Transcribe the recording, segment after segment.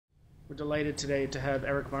We're delighted today to have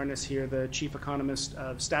Eirik Wærness here, the chief economist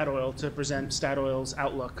of Statoil, to present Statoil's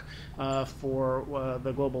outlook for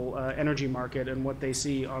the global energy market and what they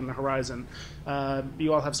see on the horizon.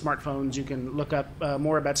 You all have smartphones. You can look up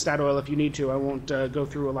more about Statoil if you need to. I won't go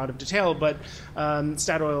through a lot of detail, but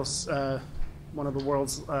Statoil's one of the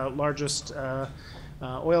world's largest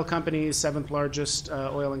oil companies, seventh largest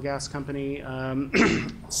oil and gas company,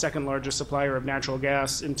 second largest supplier of natural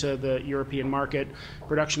gas into the European market,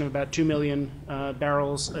 production of about 2 million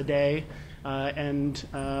barrels a day.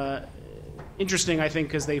 Interesting, I think,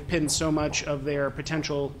 because they've pinned so much of their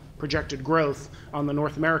potential projected growth on the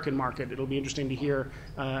North American market. It'll be interesting to hear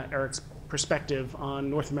Eirik's perspective on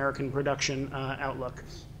North American production outlook.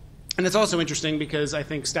 And it's also interesting because I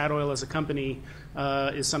think Statoil as a company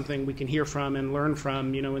is something we can hear from and learn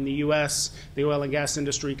from. You know, in the U.S., the oil and gas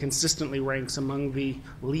industry consistently ranks among the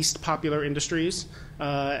least popular industries in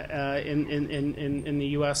the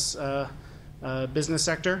U.S. Business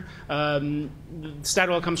sector.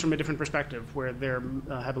 Statoil comes from a different perspective, where they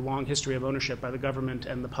have a long history of ownership by the government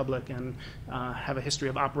and the public, and have a history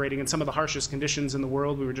of operating in some of the harshest conditions in the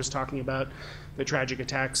world. We were just talking about the tragic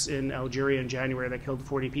attacks in Algeria in January that killed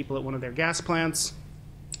 40 people at one of their gas plants.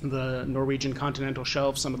 The Norwegian continental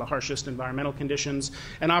shelf, some of the harshest environmental conditions,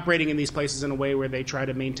 and operating in these places in a way where they try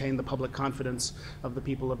to maintain the public confidence of the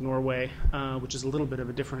people of Norway, which is a little bit of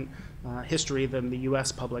a different history than the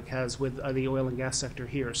U.S. public has with the oil and gas sector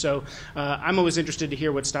here. So I'm always interested to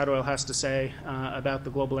hear what Statoil has to say about the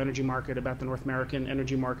global energy market, about the North American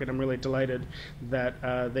energy market. I'm really delighted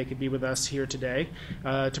that they could be with us here today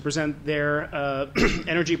to present their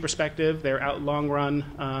energy perspective, their long-run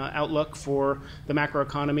outlook for the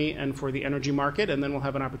macroeconomy and for the energy market, and then we'll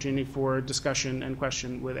have an opportunity for discussion and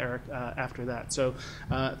question with Eirik after that. So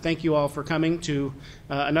thank you all for coming to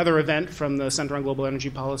another event from the Center on Global Energy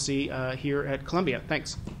Policy here at Columbia.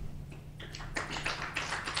 Thanks.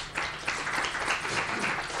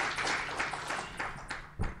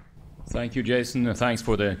 Thank you, Jason. Thanks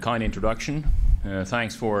for the kind introduction.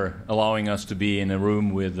 Thanks for allowing us to be in a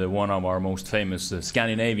room with one of our most famous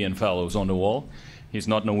Scandinavian fellows on the wall. He's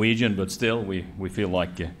not Norwegian, but still we feel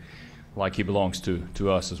like he belongs to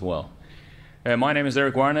us as well. My name is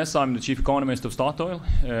Eirik Wærness. I'm the chief economist of Statoil.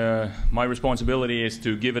 My responsibility is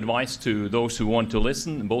to give advice to those who want to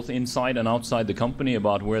listen, both inside and outside the company,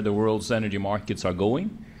 about where the world's energy markets are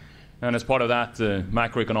going. And as part of that,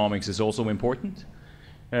 macroeconomics is also important.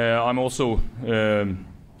 I'm also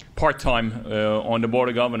part-time on the board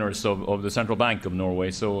of governors of the Central Bank of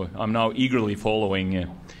Norway, so I'm now eagerly following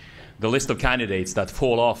the list of candidates that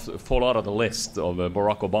fall out of the list of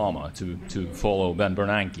Barack Obama to follow Ben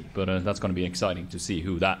Bernanke. But that's going to be exciting to see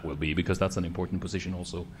who that will be, because that's an important position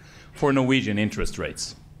also for Norwegian interest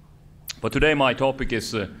rates. But today my topic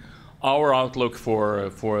is our outlook for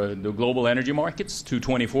the global energy markets to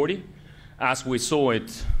 2040, as we saw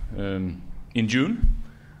it in June,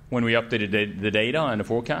 when we updated the data and the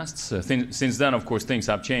forecasts. Since then, of course, things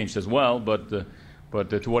have changed as well, but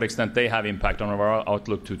to what extent they have impact on our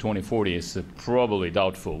outlook to 2040 is probably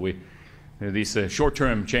doubtful. These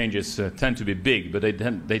short-term changes tend to be big, but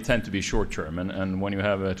they tend to be short-term. And when you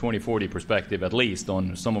have a 2040 perspective, at least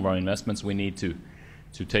on some of our investments, we need to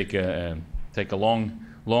take a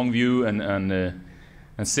long view and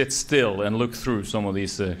sit still and look through some of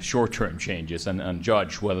these short-term changes and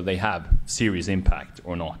judge whether they have serious impact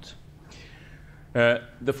or not.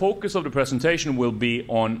 The focus of the presentation will be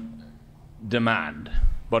on demand,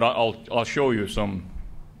 but I'll show you some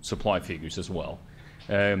supply figures as well.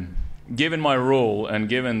 Given my role and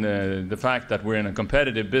given the fact that we're in a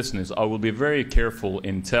competitive business, I will be very careful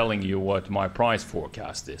in telling you what my price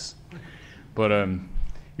forecast is. But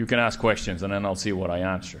you can ask questions and then I'll see what I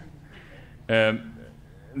answer.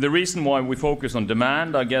 The reason why we focus on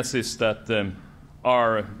demand, I guess, is that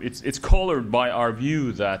it's colored by our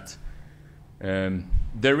view that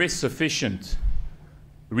there is sufficient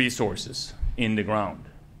resources in the ground,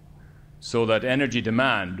 so that energy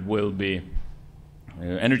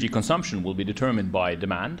consumption will be determined by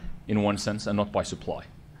demand in one sense and not by supply.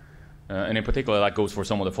 And in particular, that goes for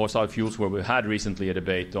some of the fossil fuels, where we had recently a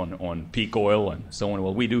debate on peak oil and so on.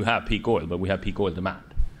 Well, we do have peak oil, but we have peak oil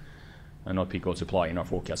demand and not peak oil supply in our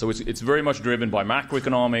forecast. So it's very much driven by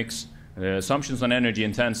macroeconomics, assumptions on energy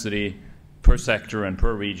intensity per sector and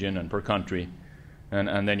per region and per country.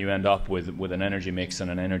 And then you end up with an energy mix and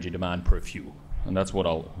an energy demand per fuel. And that's what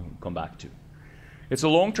I'll come back to. It's a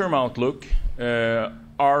long-term outlook.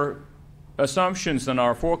 Our assumptions and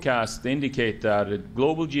our forecasts indicate that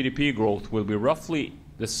global GDP growth will be roughly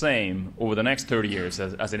the same over the next 30 years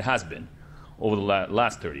as it has been over the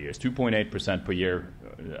last 30 years, 2.8% per year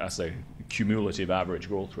as a cumulative average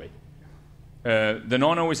growth rate. The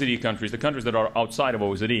non-OECD countries, the countries that are outside of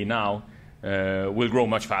OECD now, will grow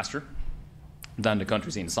much faster than the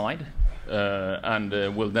countries inside, and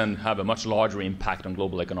will then have a much larger impact on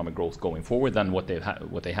global economic growth going forward than what they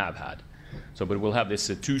have had. So, but we'll have this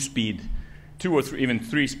two-speed, two or three, even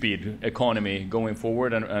three-speed economy going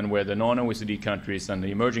forward, and where the non-OECD countries and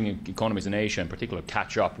the emerging economies in Asia in particular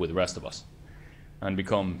catch up with the rest of us and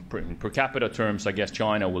become, in per capita terms, I guess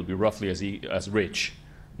China will be roughly as rich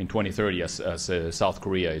in 2030 as South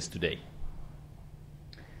Korea is today.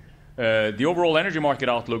 The overall energy market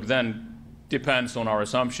outlook then depends on our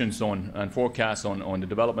assumptions and forecasts on the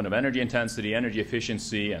development of energy intensity, energy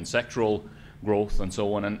efficiency, and sectoral growth, and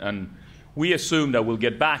so on. And we assume that we'll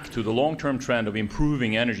get back to the long-term trend of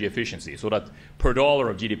improving energy efficiency, so that per dollar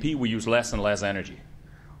of GDP we use less and less energy.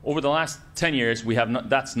 Over the last 10 years,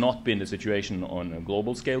 that's not been the situation on a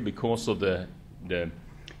global scale because of the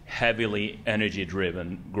heavily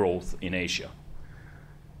energy-driven growth in Asia.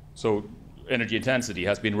 So energy intensity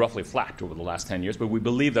has been roughly flat over the last 10 years, but we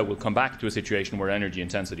believe that we'll come back to a situation where energy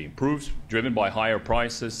intensity improves, driven by higher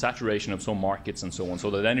prices, saturation of some markets, and so on, so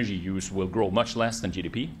that energy use will grow much less than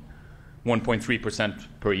GDP, 1.3%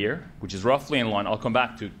 per year, which is roughly in line. I'll come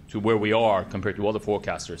back to where we are compared to other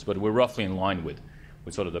forecasters, but we're roughly in line with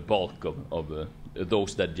sort of the bulk of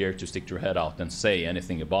those that dare to stick their head out and say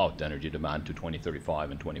anything about energy demand to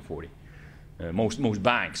 2035 and 2040. Most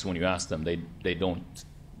banks, when you ask them, they don't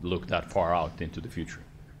look that far out into the future,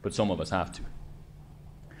 but some of us have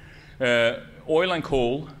to. Oil and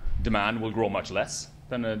coal demand will grow much less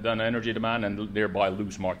than energy demand, and thereby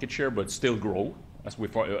lose market share, but still grow as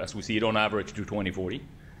we see it on average to 2040.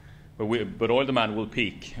 But oil demand will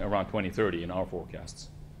peak around 2030 in our forecasts.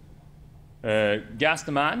 Gas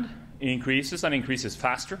demand increases and increases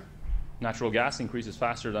faster. Natural gas increases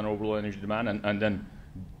faster than overall energy demand, and then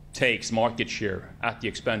takes market share at the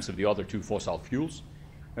expense of the other two fossil fuels.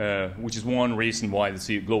 Which is one reason why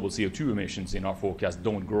the global CO2 emissions in our forecast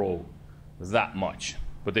don't grow that much.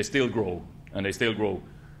 But they still grow, and they still grow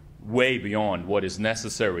way beyond what is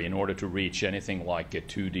necessary in order to reach anything like a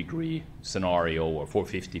 2-degree scenario, or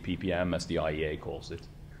 450 ppm as the IEA calls it.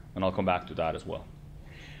 And I'll come back to that as well.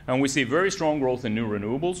 And we see very strong growth in new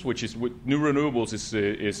renewables, new renewables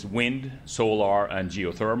is wind, solar, and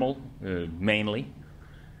geothermal mainly.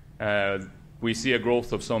 We see a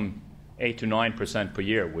growth of some 8 to 9% per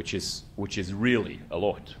year, which is really a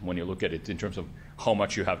lot when you look at it in terms of how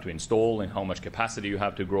much you have to install and how much capacity you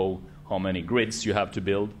have to grow, how many grids you have to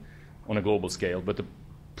build on a global scale. But the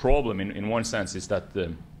problem, in one sense, is that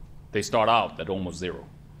they start out at almost zero.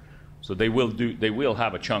 So they will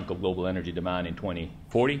have a chunk of global energy demand in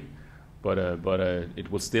 2040, but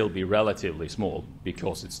it will still be relatively small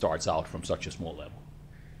because it starts out from such a small level.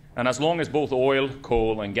 And as long as both oil,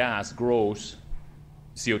 coal, and gas grows,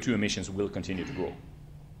 CO2 emissions will continue to grow.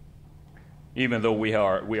 Even though we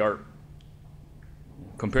are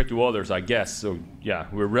compared to others, I guess, so yeah,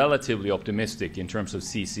 we're relatively optimistic in terms of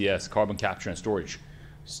CCS, carbon capture and storage,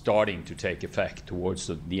 starting to take effect towards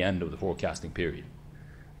the end of the forecasting period.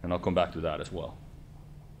 And I'll come back to that as well.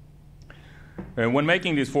 When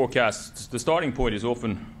making these forecasts, the starting point is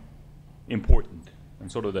often important,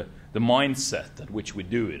 and sort of the mindset at which we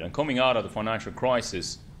do it. And coming out of the financial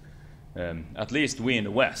crisis, at least we in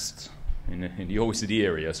the West, in the OECD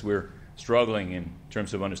areas, we're struggling in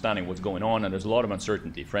terms of understanding what's going on, and there's a lot of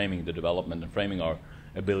uncertainty framing the development and framing our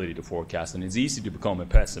ability to forecast, and it's easy to become a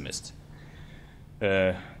pessimist.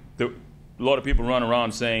 A lot of people run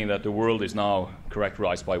around saying that the world is now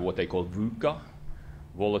characterized by what they call VUCA,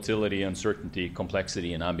 volatility, uncertainty,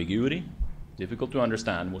 complexity, and ambiguity. Difficult to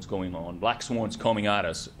understand what's going on. Black swans coming at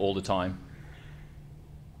us all the time.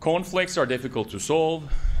 Conflicts are difficult to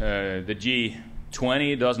solve. The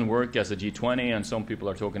G20 doesn't work as a G20, and some people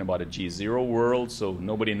are talking about a G0 world, so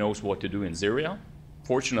nobody knows what to do in Syria.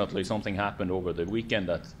 Fortunately, something happened over the weekend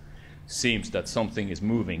that seems that something is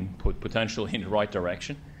moving, potentially in the right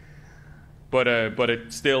direction. But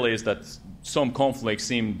it still is that some conflicts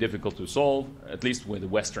seem difficult to solve, at least with the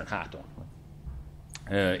Western hat on.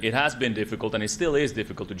 It has been difficult, and it still is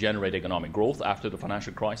difficult to generate economic growth after the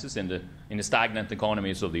financial crisis in the stagnant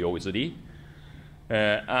economies of the OECD.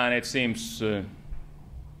 And it seems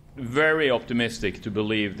very optimistic to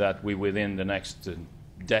believe that we, within the next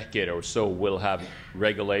decade or so, will have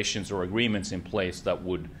regulations or agreements in place that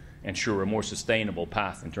would ensure a more sustainable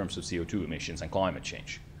path in terms of CO2 emissions and climate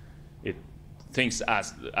change. Things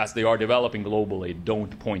as they are developing globally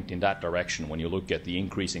don't point in that direction when you look at the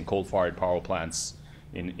increase in coal-fired power plants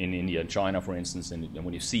in India and China, for instance, and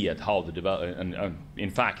when you see at how in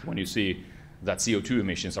fact, when you see that CO2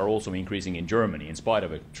 emissions are also increasing in Germany in spite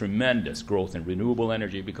of a tremendous growth in renewable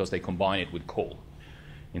energy because they combine it with coal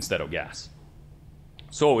instead of gas.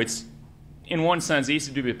 So it's, in one sense,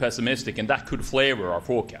 easy to be pessimistic, and that could flavor our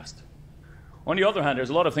forecast. On the other hand,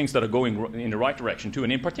 there's a lot of things that are going in the right direction too,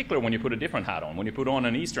 and in particular when you put a different hat on, when you put on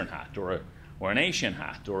an Eastern hat or an Asian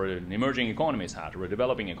hat or an emerging economies hat or a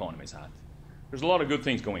developing economies hat. There's a lot of good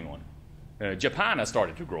things going on. Japan has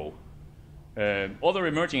started to grow. Other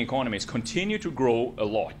emerging economies continue to grow a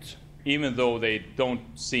lot, even though they don't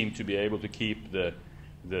seem to be able to keep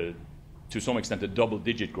to some extent, the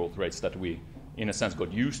double-digit growth rates that we, in a sense,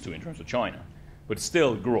 got used to in terms of China, but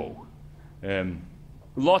still grow.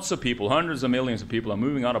 Lots of people, hundreds of millions of people, are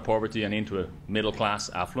moving out of poverty and into a middle-class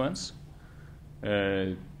affluence.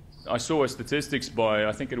 I saw statistics by,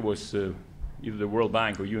 I think it was either the World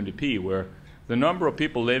Bank or UNDP, where the number of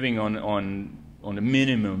people living on a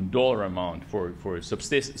minimum dollar amount for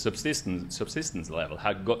subsistence level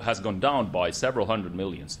has gone down by several hundred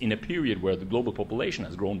millions in a period where the global population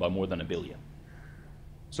has grown by more than 1 billion.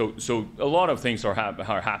 So a lot of things are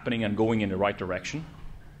happening and going in the right direction.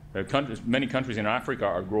 Many countries in Africa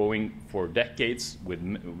are growing for decades with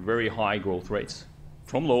very high growth rates,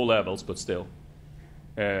 from low levels, but still.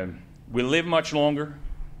 We live much longer.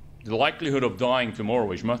 The likelihood of dying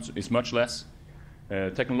tomorrow is much less.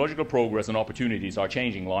 Technological progress and opportunities are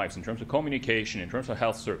changing lives in terms of communication, in terms of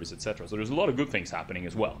health service, etc. So there's a lot of good things happening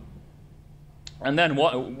as well. And then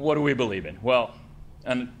what do we believe in? Well,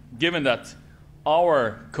 and given that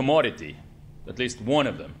our commodity, at least one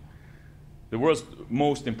of them, the world's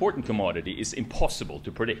most important commodity, is impossible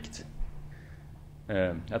to predict,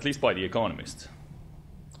 at least by the Economist.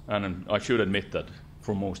 And I should admit that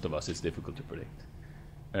for most of us it's difficult to predict.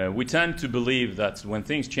 We tend to believe that when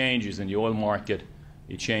things changes in the oil market,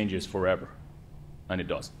 it changes forever, and it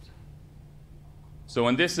doesn't. So,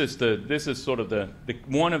 and this is sort of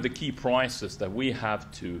one of the key prices that we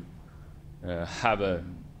have to have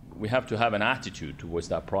an attitude towards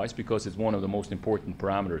that price, because it's one of the most important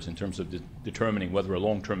parameters in terms of determining whether a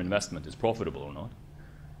long-term investment is profitable or not.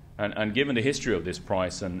 And given the history of this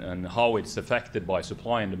price and how it's affected by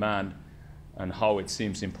supply and demand, and how it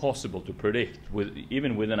seems impossible to predict,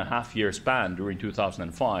 even within a half-year span during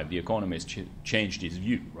 2005, the Economist changed his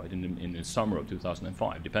view, right, in the summer of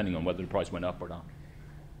 2005, depending on whether the price went up or down.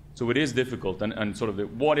 So it is difficult, and sort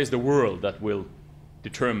of what is the world that will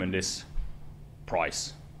determine this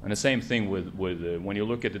price? And the same thing with when you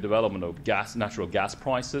look at the development of natural gas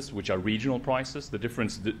prices, which are regional prices, the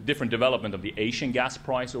different development of the Asian gas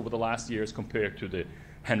price over the last years compared to the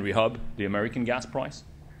Henry Hub, the American gas price.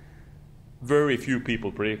 Very few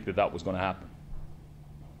people predicted that was going to happen.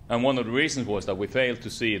 And one of the reasons was that we failed to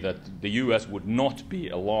see that the US would not be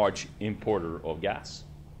a large importer of gas,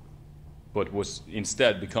 but was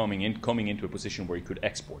instead coming into a position where it could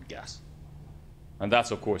export gas. And that's,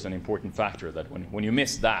 of course, an important factor, that when you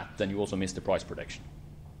miss that, then you also miss the price protection.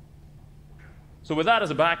 So with that as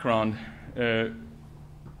a background,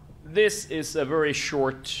 this is a very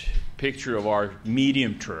short picture of our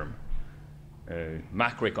medium-term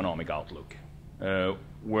macroeconomic outlook,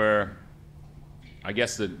 where I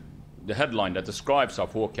guess the headline that describes our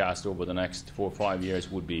forecast over the next 4 or 5 years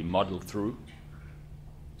would be muddled through,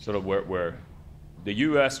 sort of where the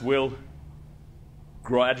US will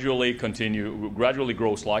gradually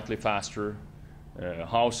grow slightly faster,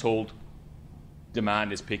 household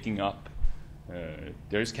demand is picking up,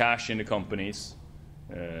 there's cash in the companies,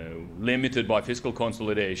 limited by fiscal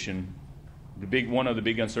consolidation. One of the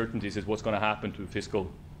big uncertainties is what's going to happen to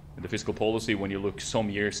the fiscal policy when you look some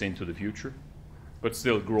years into the future, but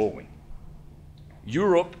still growing.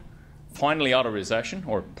 Europe, finally out of recession,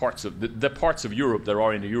 or parts of the parts of Europe that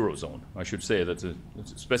are in the Eurozone. I should say that to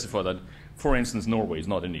specify that, for instance, Norway is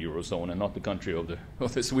not in the Eurozone and not the country of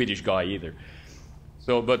the Swedish guy either.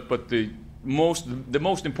 So, but the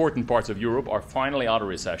most important parts of Europe are finally out of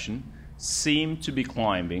recession, seem to be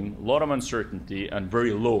climbing, a lot of uncertainty and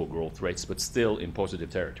very low growth rates, but still in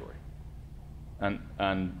positive territory. And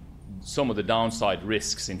some of the downside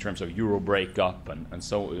risks in terms of euro breakup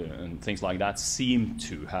and things like that seem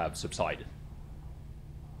to have subsided.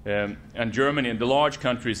 And Germany and the large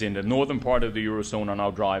countries in the northern part of the Eurozone are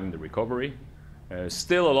now driving the recovery.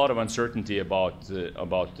 Still a lot of uncertainty about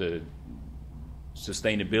the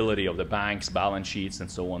sustainability of the banks' balance sheets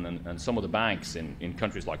and so on, and some of the banks in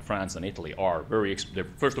countries like France and Italy are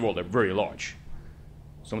first of all, they're very large.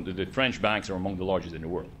 Some of the French banks are among the largest in the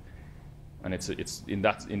world, and it's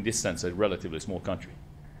in this sense a relatively small country,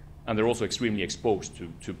 and they're also extremely exposed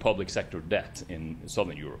to public sector debt in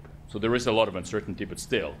southern Europe. So there is a lot of uncertainty, but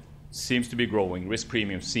still seems to be growing. Risk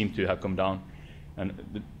premiums seem to have come down,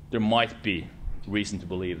 and there might be reason to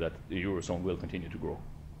believe that the Eurozone will continue to grow,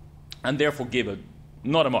 and therefore give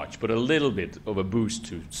not much, but a little bit of a boost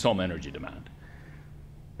to some energy demand.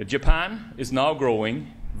 Japan is now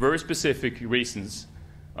growing, very specific reasons,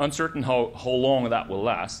 uncertain how long that will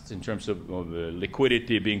last in terms of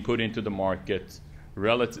liquidity being put into the market,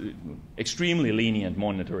 extremely lenient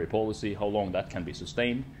monetary policy, how long that can be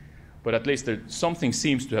sustained. But at least something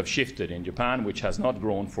seems to have shifted in Japan, which has not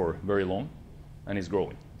grown for very long and is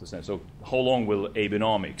growing. So how long will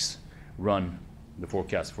Abenomics run the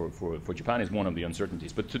forecast for Japan is one of the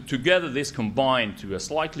uncertainties. But together this combined to a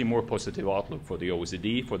slightly more positive outlook for the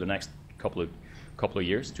OECD for the next couple of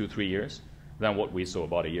years, 2-3 years, than what we saw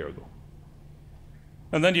about a year ago.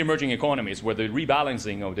 And then the emerging economies, where the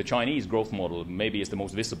rebalancing of the Chinese growth model maybe is the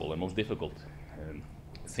most visible and most difficult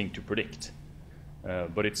thing to predict.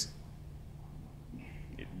 But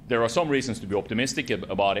there are some reasons to be optimistic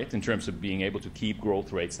about it in terms of being able to keep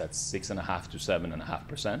growth rates at 6.5% to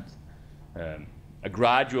 7.5%. A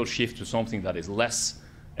gradual shift to something that is less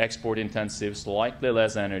export intensive, slightly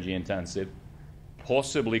less energy intensive,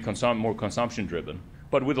 possibly more consumption driven,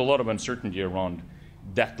 but with a lot of uncertainty around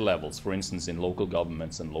debt levels, for instance, in local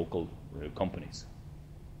governments and local companies.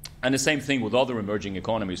 And the same thing with other emerging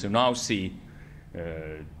economies who now see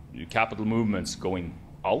capital movements going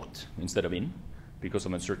out instead of in because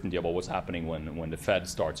of uncertainty about what's happening when the Fed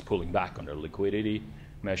starts pulling back on their liquidity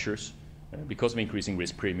measures, because of increasing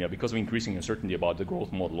risk premia, because of increasing uncertainty about the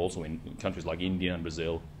growth model also in countries like India and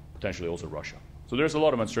Brazil, potentially also Russia. So there's a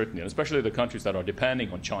lot of uncertainty, and especially the countries that are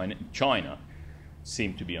depending on China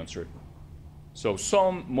seem to be uncertain. So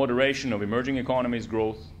some moderation of emerging economies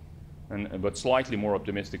growth, but slightly more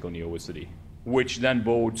optimistic on the OECD, which then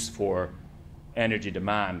bodes for energy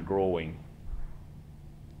demand growing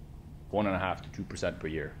 1.5% to 2% per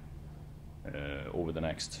year over the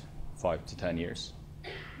next 5 to 10 years,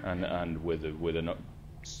 and with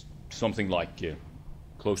something like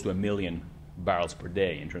close to 1 million barrels per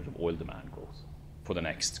day in terms of oil demand growth for the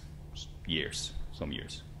next years, some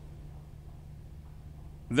years.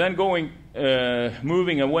 Then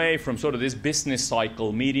moving away from sort of this business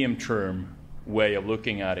cycle, medium-term way of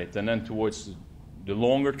looking at it, and then towards the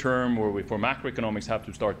longer term, where we, for macroeconomics, have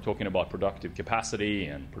to start talking about productive capacity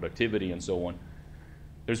and productivity and so on.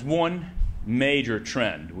 There's one major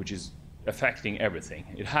trend which is affecting everything.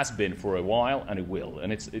 It has been for a while, and it will.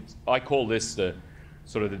 And I call this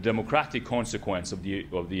sort of the democratic consequence of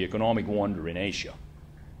the economic wonder in Asia,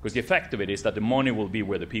 because the effect of it is that the money will be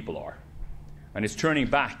where the people are. And it's turning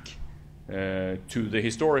back to the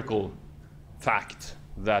historical fact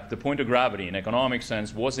that the point of gravity in economic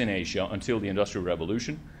sense was in Asia until the Industrial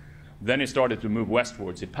Revolution. Then it started to move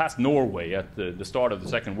westwards. It passed Norway at the start of the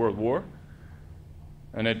Second World War,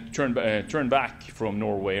 and it turned back from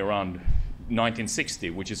Norway around 1960,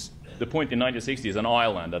 which is the point in 1960 is an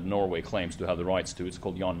island that Norway claims to have the rights to. It's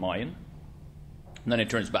called Jan Mayen. And then it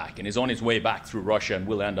turns back and is on its way back through Russia and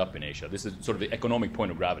will end up in Asia. This is sort of the economic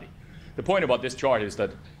point of gravity. The point about this chart is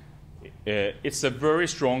that it's a very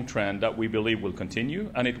strong trend that we believe will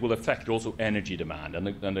continue, and it will affect also energy demand.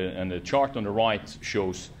 And the chart on the right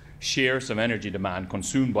shows shares of energy demand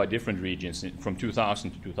consumed by different regions from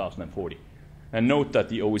 2000 to 2040. And note that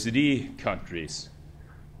the OECD countries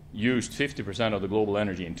used 50% of the global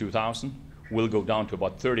energy in 2000, will go down to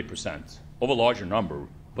about 30% of a larger number,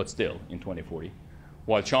 but still in 2040.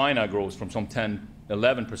 While China grows from some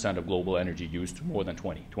 11% of global energy use to more than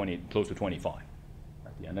 20, close to 25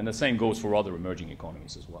 at the end. And the same goes for other emerging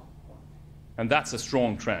economies as well. And that's a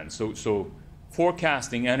strong trend. So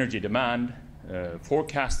forecasting energy demand,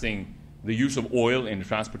 forecasting the use of oil in the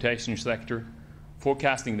transportation sector,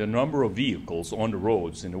 forecasting the number of vehicles on the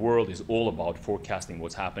roads in the world is all about forecasting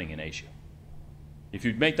what's happening in Asia. If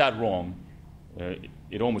you make that wrong,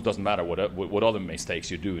 it almost doesn't matter what other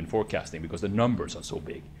mistakes you do in forecasting, because the numbers are so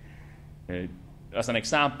big. As an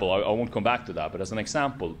example, I won't come back to that, but as an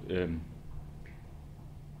example,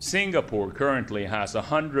 Singapore currently has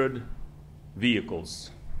 100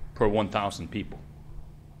 vehicles per 1,000 people.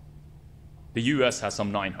 The US has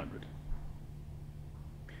some 900.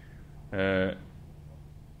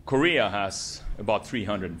 Korea has about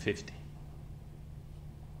 350.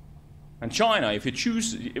 And China, if you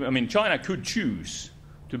choose, China could choose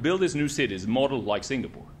to build these new cities modeled like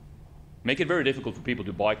Singapore. Make it very difficult for people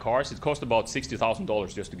to buy cars. It costs about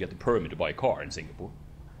 $60,000 just to get the permit to buy a car in Singapore.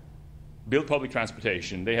 Build public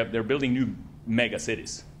transportation. They're building new mega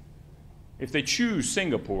cities. If they choose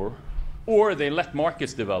Singapore, or they let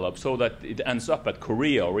markets develop so that it ends up at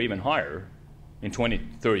Korea or even higher in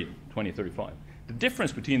 2030, 2035. The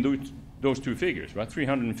difference between those two figures, right,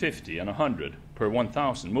 350 and 100 per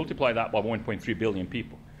 1,000, multiply that by 1.3 billion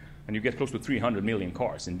people. And you get close to 300 million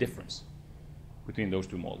cars in difference between those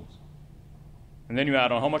two models. And then you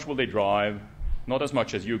add on how much will they drive? Not as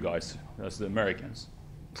much as you guys, as the Americans.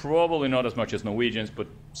 Probably not as much as Norwegians, but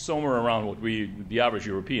somewhere around what the average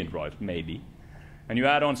European drives, maybe. And you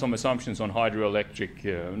add on some assumptions on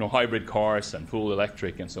hydroelectric, hybrid cars and full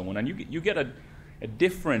electric and so on, and you get a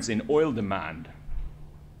difference in oil demand,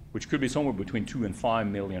 which could be somewhere between 2 and 5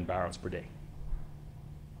 million barrels per day.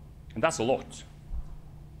 And that's a lot.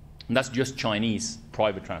 And that's just Chinese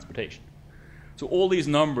private transportation. So all these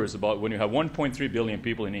numbers about when you have 1.3 billion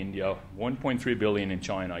people in India, 1.3 billion in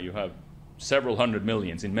China, you have several hundred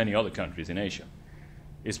millions in many other countries in Asia,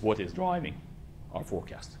 is what is driving our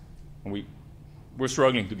forecast. And we're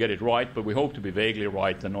struggling to get it right, but we hope to be vaguely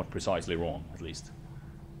right and not precisely wrong, at least.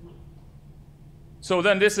 So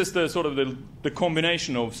then this is the sort of the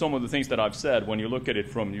combination of some of the things that I've said when you look at it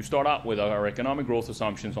from, you start out with our economic growth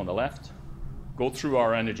assumptions on the left, go through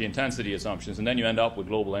our energy intensity assumptions, and then you end up with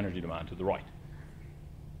global energy demand to the right.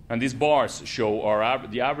 And these bars show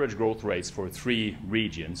the average growth rates for 3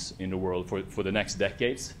 regions in the world for the next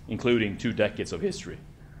decades, including 2 decades of history.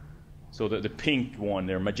 So the pink one,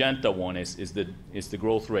 their magenta one, is the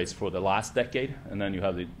growth rates for the last decade, and then you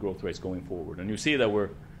have the growth rates going forward. And you see that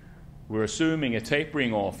we're assuming a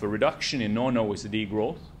tapering off, a reduction in non-OECD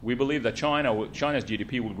growth. We believe that China's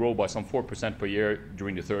GDP will grow by some 4% per year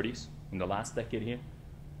during the 30s, in the last decade here,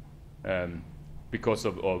 because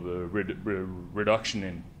of a reduction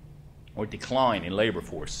in, or decline in labor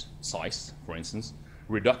force size, for instance,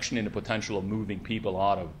 reduction in the potential of moving people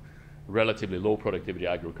out of relatively low productivity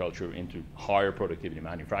agriculture into higher productivity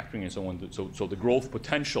manufacturing and so on. So the growth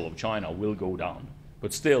potential of China will go down.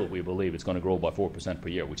 But still, we believe it's going to grow by 4% per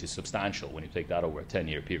year, which is substantial when you take that over a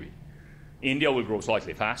 10-year period. India will grow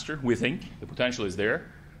slightly faster, we think. The potential is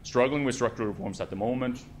there. Struggling with structural reforms at the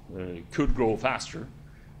moment, could grow faster,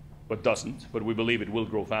 but doesn't. But we believe it will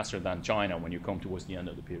grow faster than China when you come towards the end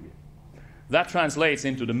of the period. That translates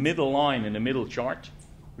into the middle line in the middle chart,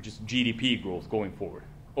 which is GDP growth going forward.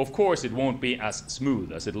 Of course, it won't be as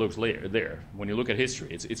smooth as it looks there. When you look at history,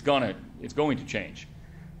 it's going to change.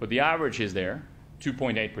 But the average is there,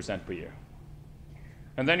 2.8% per year.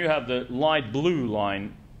 And then you have the light blue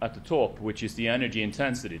line at the top, which is the energy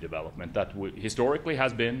intensity development that historically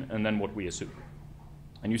has been, and then what we assume.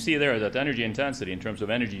 And you see there that energy intensity in terms of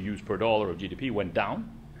energy use per dollar of GDP went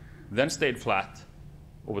down, then stayed flat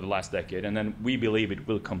over the last decade, and then we believe it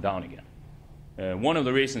will come down again. One of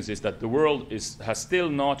the reasons is that the world has still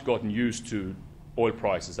not gotten used to oil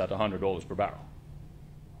prices at $100 per barrel.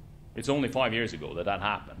 It's only 5 years ago that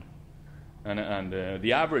happened. And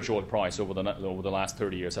the average oil price over the last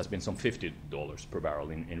 30 years has been some $50 per barrel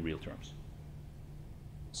in real terms.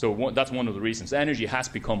 So that's one of the reasons. Energy has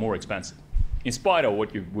become more expensive, in spite of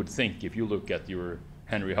what you would think if you look at your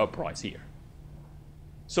Henry Hub price here.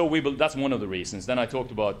 So that's one of the reasons. Then I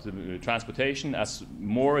talked about transportation. As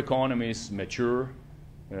more economies mature,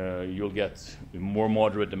 you'll get more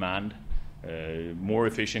moderate demand, more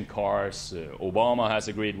efficient cars. Obama has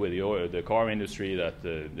agreed with the car industry that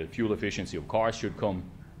the fuel efficiency of cars should come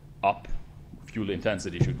up, fuel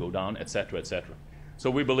intensity should go down, etc., etc. So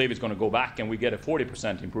we believe it's going to go back, and we get a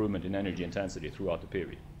 40% improvement in energy intensity throughout the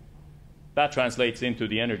period. That translates into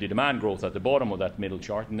the energy demand growth at the bottom of that middle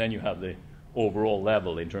chart, and then you have the overall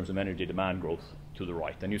level in terms of energy demand growth to the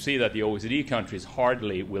right. And you see that the OECD countries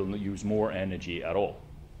hardly will use more energy at all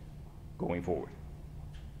going forward.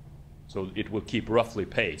 So it will keep roughly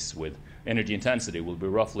pace with energy intensity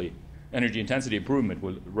energy intensity improvement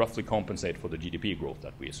will roughly compensate for the GDP growth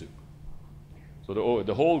that we assume. So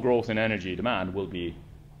the whole growth in energy demand will be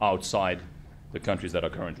outside the countries that are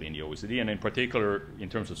currently in the OECD, and in particular, in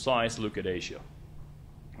terms of size, look at Asia.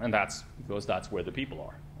 And that's because that's where the people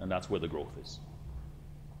are, and that's where the growth is.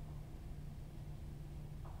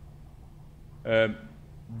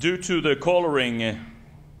 Due to the coloring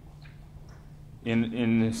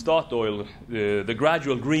in Statoil, the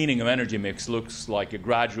gradual greening of energy mix looks like a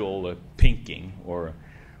gradual pinking,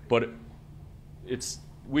 but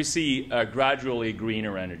we see a gradually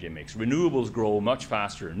greener energy mix. Renewables grow much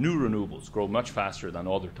faster, new renewables grow much faster than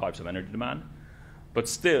other types of energy demand, but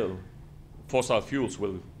still fossil fuels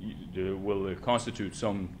will constitute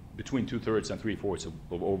some between 2/3 and 3/4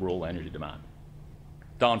 of overall energy demand,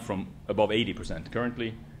 down from above 80%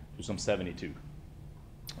 currently to some 72%.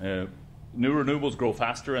 New renewables grow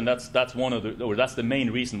faster, and that's the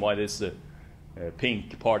main reason why this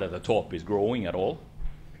pink part at the top is growing at all.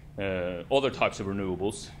 Other types of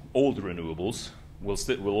renewables, old renewables,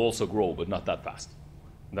 will also grow, but not that fast.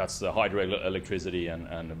 That's hydroelectricity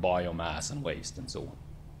and biomass and waste and so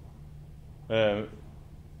on.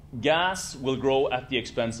 gas will grow at the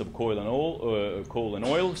expense of coal and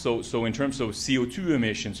oil. So in terms of CO2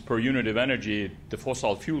 emissions per unit of energy, the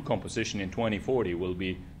fossil fuel composition in 2040 will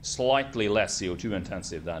be slightly less CO2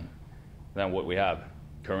 intensive than what we have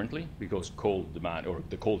currently, because coal demand, or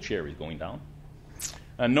the coal share, is going down.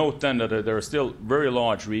 And note then that there are still very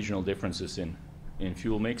large regional differences in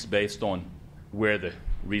fuel mix based on where the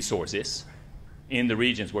resource is. In the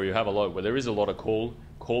regions where there is a lot of coal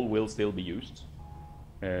will still be used.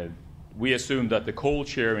 We assume that the coal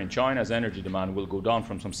share in China's energy demand will go down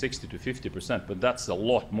from some 60 to 50%, but that's a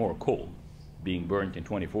lot more coal being burnt in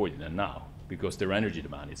 2040 than now, because their energy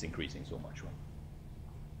demand is increasing so much.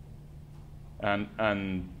 Right?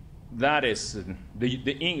 And that is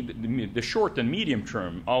the short and medium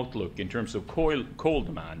term outlook in terms of coal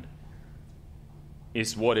demand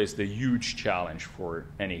is what is the huge challenge for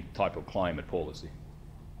any type of climate policy.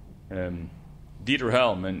 Dieter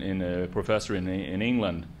Helm, a professor in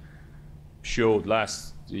England, showed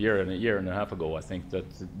last year and a year and a half ago, I think, that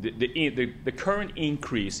the current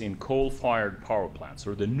increase in coal-fired power plants,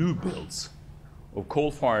 or the new builds of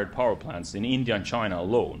coal-fired power plants in India and China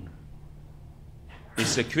alone,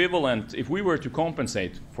 is equivalent, if we were to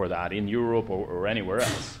compensate for that in Europe or anywhere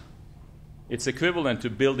else, it's equivalent to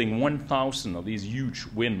building 1,000 of these huge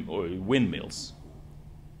windmills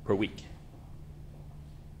per week.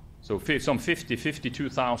 So some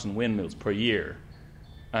 52,000 windmills per year,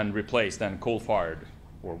 and replace then coal-fired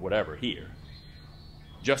or whatever here,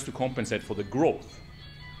 just to compensate for the growth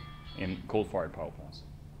in coal-fired power plants.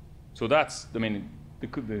 So that's, I mean,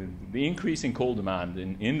 the increase in coal demand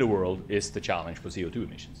in the world is the challenge for CO2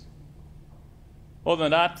 emissions. Other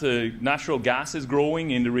than that, natural gas is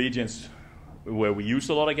growing in the regions where we use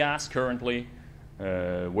a lot of gas currently,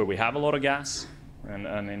 where we have a lot of gas, and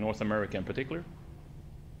in North America in particular.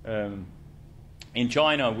 In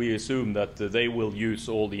China, we assume that they will use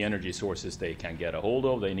all the energy sources they can get a hold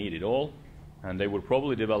of. They need it all, and they will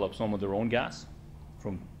probably develop some of their own gas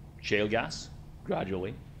from shale gas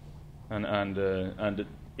gradually. And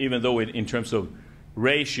even though in terms of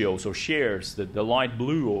ratios or shares, the light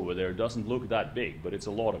blue over there doesn't look that big, but that's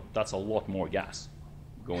a lot more gas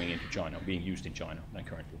going into China, being used in China than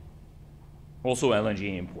currently. Also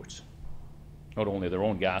LNG imports, not only their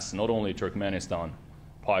own gas, not only Turkmenistan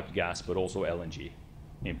piped gas, but also LNG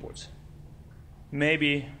imports.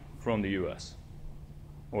 Maybe from the US,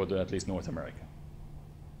 or at least North America.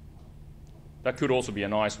 That could also be a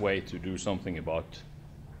nice way to do something about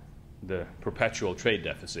the perpetual trade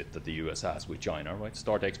deficit that the US has with China, right?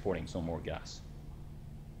 Start exporting some more gas.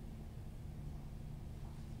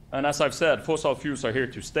 And as I've said, fossil fuels are here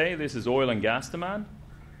to stay. This is oil and gas demand.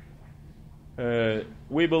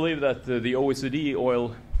 We believe that the OECD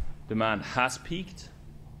oil demand has peaked,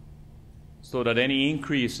 so that any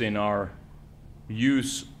increase in our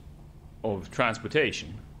use of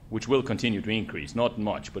transportation, which will continue to increase, not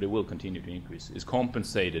much, but it will continue to increase, is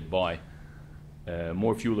compensated by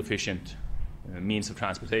more fuel-efficient means of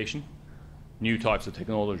transportation, new types of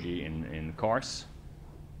technology in cars,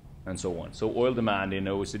 and so on. So oil demand in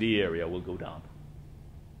the OECD area will go down,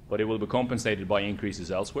 but it will be compensated by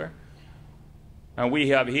increases elsewhere. And we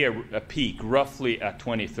have here a peak roughly at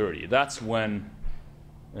 2030. That's when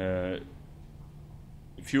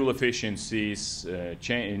fuel efficiencies,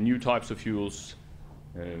 new types of fuels,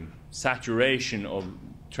 saturation of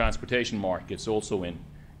transportation markets also in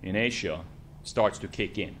Asia starts to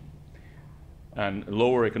kick in. And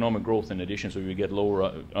lower economic growth in addition, so you get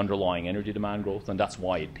lower underlying energy demand growth, and that's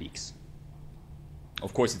why it peaks.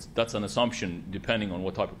 Of course, that's an assumption depending on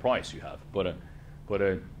what type of price you have, but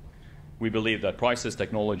we believe that prices,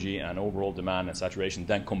 technology, and overall demand and saturation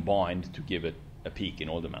then combined to give it a peak in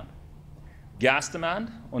oil demand. Gas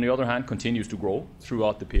demand, on the other hand, continues to grow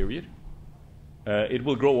throughout the period. It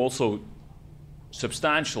will grow also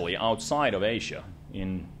substantially outside of Asia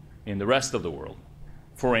in the rest of the world.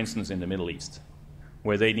 For instance, in the Middle East,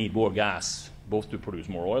 where they need more gas, both to produce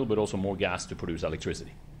more oil, but also more gas to produce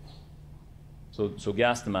electricity. So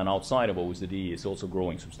gas demand outside of OECD is also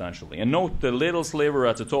growing substantially. And note the little sliver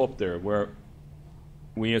at the top there, where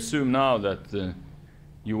we assume now that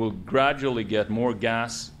you will gradually get more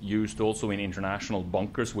gas used also in international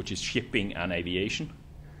bunkers, which is shipping and aviation.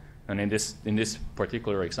 And in this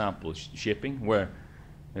particular example, shipping, where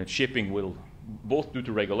shipping will, both due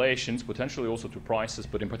to regulations, potentially also to prices,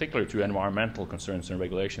 but in particular to environmental concerns and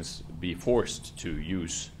regulations, be forced to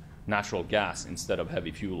use natural gas instead of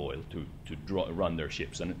heavy fuel oil to run their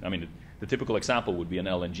ships. And I mean, the typical example would be an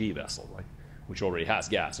LNG vessel, right, which already has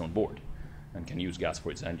gas on board and can use gas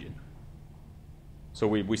for its engine. So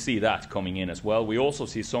we see that coming in as well. We also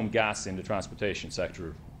see some gas in the transportation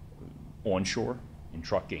sector onshore, in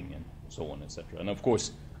trucking and so on, etc. And of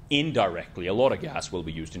course, indirectly, a lot of gas will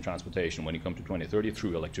be used in transportation when you come to 2030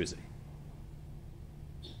 through electricity.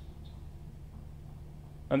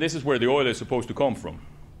 And this is where the oil is supposed to come from.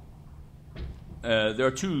 There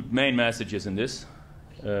are two main messages in this.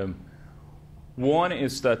 One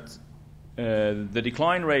is that the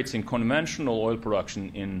decline rates in conventional oil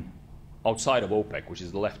production outside of OPEC, which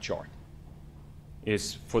is the left chart,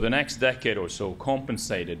 is for the next decade or so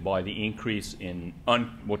compensated by the increase in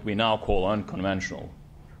what we now call unconventional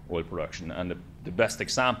oil production. And the best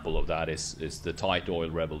example of that is the tight oil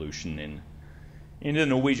revolution in the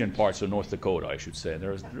Norwegian parts of North Dakota, I should say.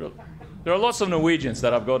 There are lots of Norwegians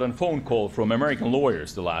that have got a phone call from American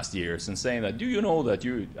lawyers the last years and saying that, do you know that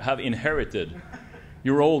you have inherited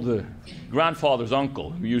your old grandfather's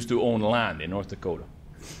uncle who used to own land in North Dakota?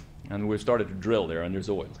 And we've started to drill there, and there's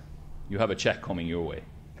oil. You have a check coming your way.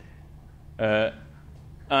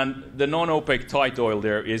 And the non-OPEC tight oil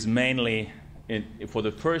there is mainly, for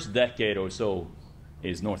the first decade or so,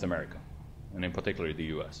 is North America, and in particular the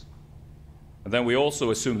US. And then we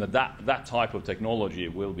also assume that type of technology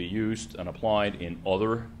will be used and applied in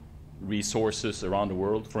other resources around the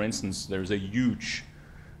world. For instance, there's a huge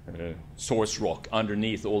source rock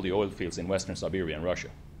underneath all the oil fields in Western Siberia and Russia,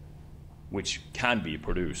 which can be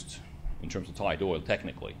produced in terms of tight oil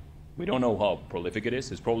technically. We don't know how prolific it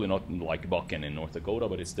is. It's probably not like Bakken in North Dakota,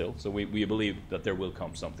 but it's still. So we believe that there will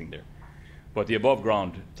come something there. But the above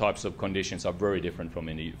ground types of conditions are very different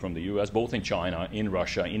from the US, both in China, in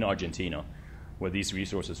Russia, in Argentina, where these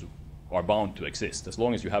resources are bound to exist. As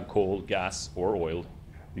long as you have coal, gas, or oil,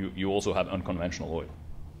 you also have unconventional oil.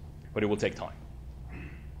 But it will take time.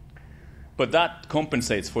 But that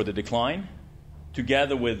compensates for the decline,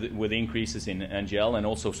 together with increases in NGL and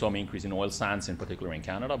also some increase in oil sands, in particular in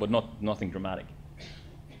Canada, but nothing dramatic.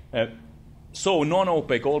 So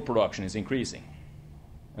non-OPEC oil production is increasing.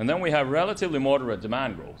 And then we have relatively moderate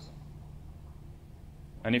demand growth.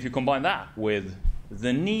 And if you combine that with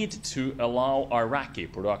the need to allow Iraqi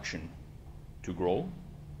production to grow,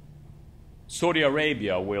 Saudi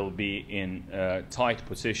Arabia will be in a tight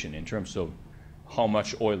position in terms of how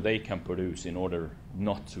much oil they can produce in order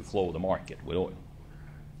not to flood the market with oil.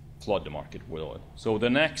 So the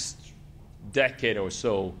next decade or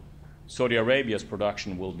so, Saudi Arabia's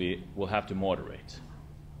production will have to moderate,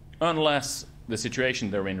 unless the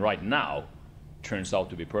situation they're in right now turns out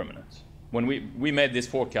to be permanent. When we made this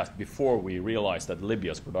forecast before we realized that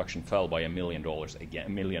Libya's production fell by $1 million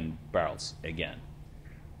barrels again,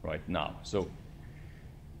 right now. So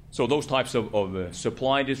those types of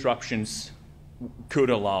supply disruptions could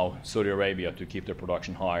allow Saudi Arabia to keep their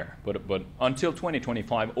production higher. But until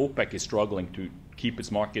 2025, OPEC is struggling to keep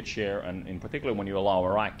its market share, and in particular when you allow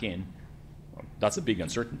Iraq in, that's a big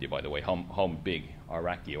uncertainty, by the way, how big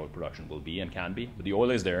Iraqi oil production will be and can be. But the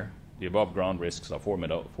oil is there. The above ground risks are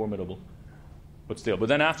formidable. But still,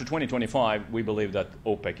 then after 2025, we believe that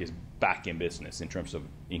OPEC is back in business in terms of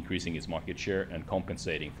increasing its market share and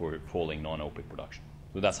compensating for falling non-OPEC production.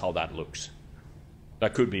 So that's how that looks.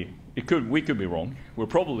 That could be, we could be wrong. We're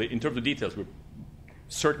probably, in terms of details, we're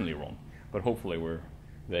certainly wrong, but hopefully we're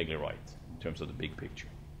vaguely right in terms of the big picture.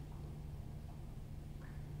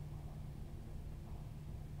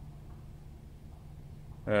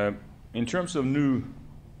 In terms of new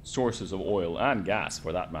sources of oil and gas,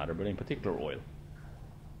 for that matter, but in particular oil,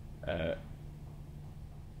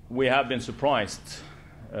 we have been surprised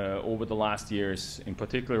over the last years, in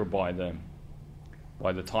particular by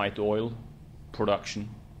the tight oil production,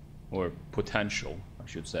 or potential, I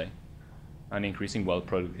should say, and increasing well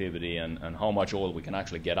productivity and how much oil we can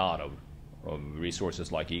actually get out of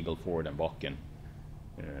resources like Eagle Ford and Bakken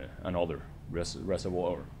and other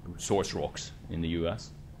reservoir source rocks in the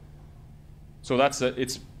U.S. So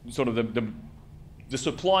it's sort of the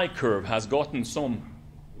supply curve has gotten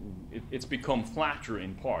it's become flatter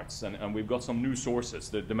in parts, and we've got some new sources.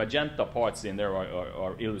 The magenta parts in there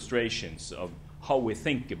are illustrations of how we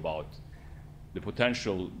think about the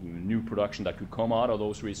potential new production that could come out of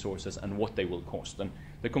those resources and what they will cost. And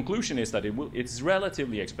the conclusion is that it's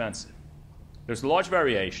relatively expensive. There's large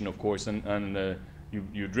variation, of course, and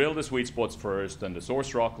you drill the sweet spots first, and the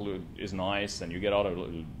source rock is nice, and you get out of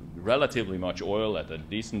relatively much oil at a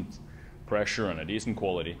decent pressure and a decent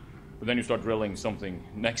quality. But then you start drilling something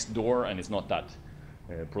next door, and it's not that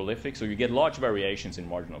prolific, so you get large variations in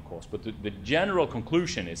marginal cost. But the general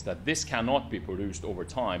conclusion is that this cannot be produced over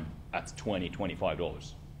time at $20,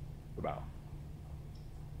 $25 per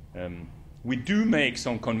barrel. We do make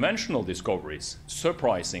some conventional discoveries,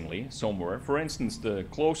 surprisingly, somewhere. For instance, the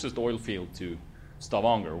closest oil field to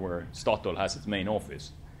Stavanger, where Statoil has its main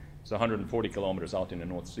office, It's 140 kilometers out in the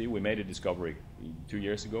North Sea. We made a discovery 2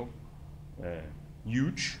 years ago.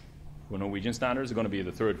 Huge. For Norwegian standards, it's going to be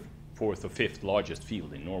the third, fourth, or fifth largest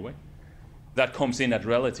field in Norway. That comes in at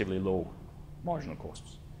relatively low marginal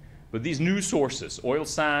costs. But these new sources, oil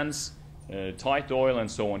sands, tight oil, and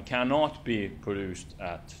so on, cannot be produced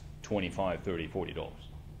at $25, $30, $40.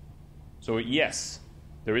 So yes,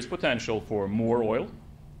 there is potential for more oil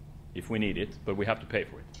if we need it, but we have to pay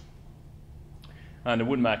for it. And the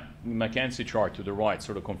Wood Mackenzie chart to the right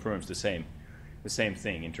sort of confirms the same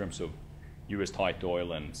thing in terms of U.S. tight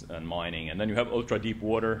oil and mining. And then you have ultra deep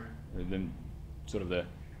water. Then sort of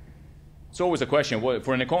it's always a question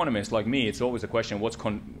for an economist like me. It's always a question: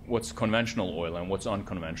 what's conventional oil and what's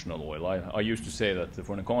unconventional oil? I used to say that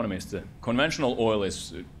for an economist, conventional oil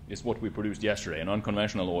is what we produced yesterday, and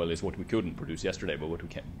unconventional oil is what we couldn't produce yesterday, but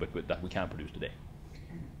that we can produce today.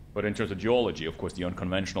 But in terms of geology, of course, the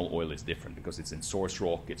unconventional oil is different because it's in source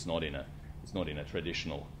rock. It's not in a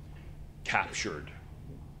traditional captured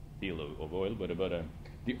field of oil. But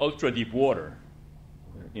the ultra deep water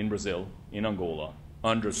in Brazil, in Angola,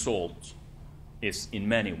 under salt, is in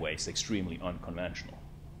many ways extremely unconventional.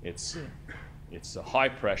 It's a high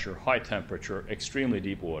pressure, high temperature, extremely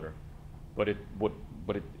deep water, but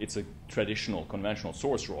it's a traditional conventional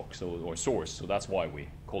source rock, so that's why we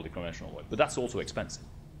call it conventional oil. But that's also expensive.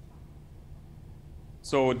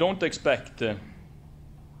 So don't expect.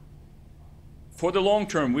 For the long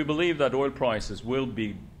term, we believe that oil prices will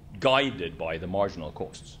be guided by the marginal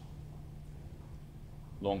costs.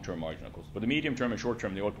 Long-term marginal costs. But the medium term and short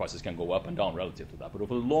term, the oil prices can go up and down relative to that. But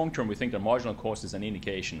over the long term, we think that marginal cost is an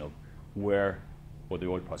indication of what the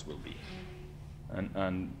oil price will be.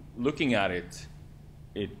 And looking at it,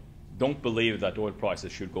 don't believe that oil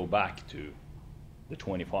prices should go back to the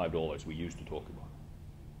 $25 we used to talk about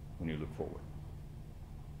when you look forward.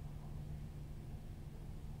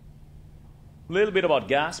 A little bit about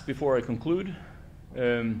gas before I conclude.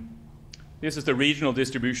 This is the regional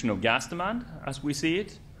distribution of gas demand as we see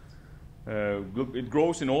it. It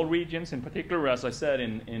grows in all regions, in particular, as I said,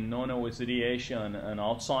 in non-OECD Asia and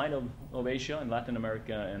outside of Asia, in Latin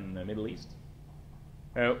America and the Middle East.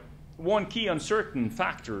 One key uncertain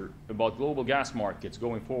factor about global gas markets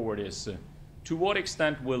going forward is to what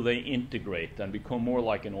extent will they integrate and become more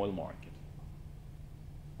like an oil market?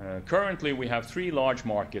 Currently, we have 3 large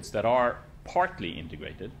markets that are partly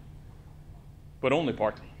integrated, but only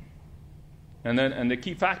partly. And the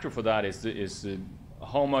key factor for that is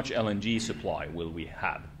how much LNG supply will we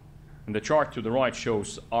have. And the chart to the right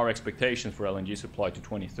shows our expectations for LNG supply to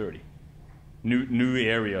 2030. New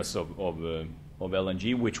areas of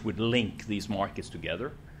LNG which would link these markets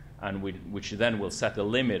together, and which then will set a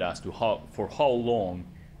limit as to for how long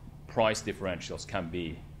price differentials can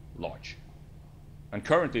be large. And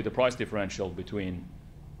currently, the price differential between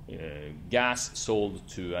gas sold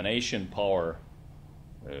to an Asian power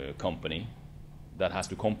company that has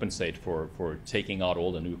to compensate for taking out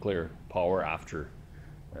all the nuclear power after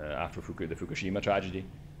the Fukushima tragedy,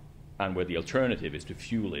 and where the alternative is to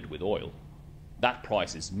fuel it with oil, that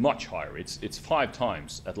price is much higher. It's 5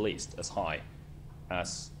 times at least as high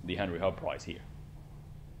as the Henry Hub price here.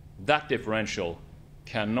 That differential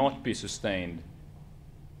cannot be sustained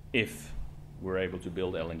if we're able to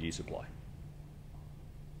build LNG supply.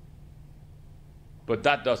 But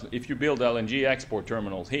that doesn't. If you build LNG export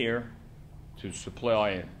terminals here to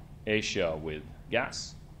supply Asia with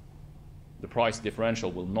gas, the price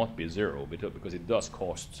differential will not be zero because it does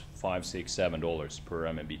cost $5, $6, $7 per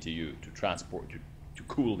MMBTU to transport, to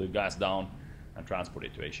cool the gas down and transport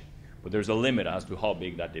it to Asia. But there's a limit as to how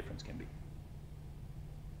big that difference can be.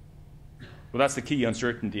 Well, that's the key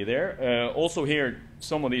uncertainty there. Also here,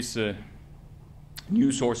 some of these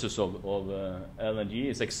new sources of LNG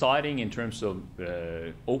is exciting in terms of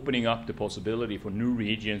opening up the possibility for new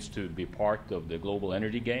regions to be part of the global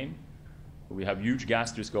energy game. We have huge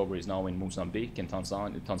gas discoveries now in Mozambique and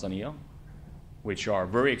Tanzania, which are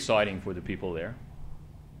very exciting for the people there,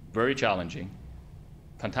 very challenging,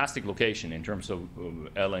 fantastic location in terms of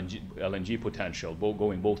LNG potential,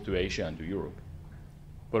 going both to Asia and to Europe.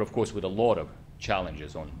 But of course with a lot of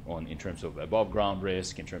challenges in terms of above ground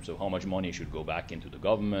risk, in terms of how much money should go back into the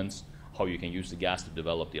governments, how you can use the gas to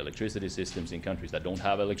develop the electricity systems in countries that don't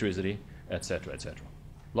have electricity, etc., etc.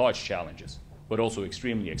 Large challenges, but also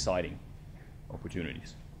extremely exciting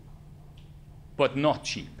opportunities. But not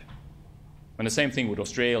cheap. And the same thing with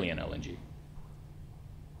Australian LNG.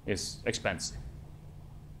 It's expensive.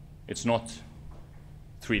 It's not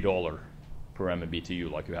 $3 per MMBTU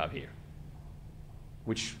like you have here,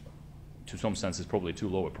 which to some sense is probably too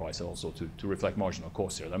low a price also to reflect marginal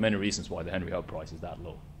costs here. There are many reasons why the Henry Hub price is that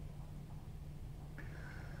low.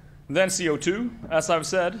 Then CO2, as I've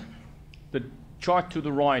said, the chart to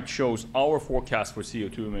the right shows our forecast for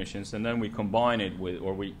CO2 emissions, and then we combine it with,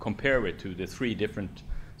 or we compare it to the 3 different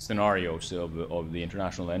scenarios of the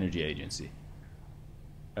International Energy Agency.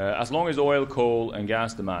 As long as oil, coal, and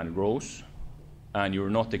gas demand grows, and you're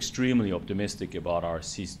not extremely optimistic about our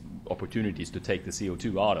opportunities to take the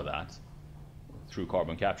CO2 out of that through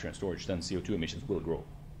carbon capture and storage, then CO2 emissions will grow.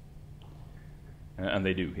 And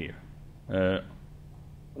they do here.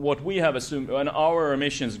 What we have assumed, when our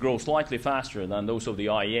emissions grow slightly faster than those of the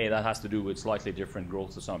IEA, that has to do with slightly different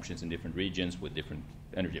growth assumptions in different regions with different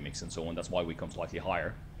energy mix and so on. That's why we come slightly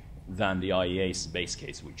higher than the IEA's base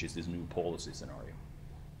case, which is this new policy scenario.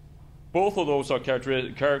 Both of those are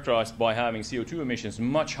characterized by having CO2 emissions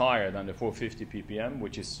much higher than the 450 ppm,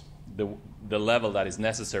 which is the level that is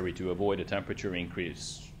necessary to avoid a temperature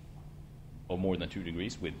increase of more than 2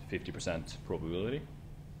 degrees with 50% probability.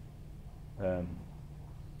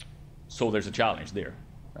 So there's a challenge there,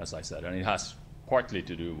 as I said, and it has partly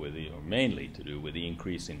to do with, or mainly to do with the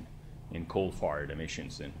increase in coal-fired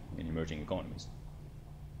emissions in emerging economies.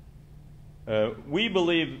 We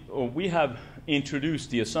believe, or we have introduced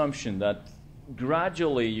the assumption that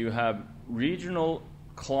gradually you have regional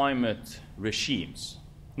climate regimes,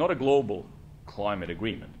 not a global climate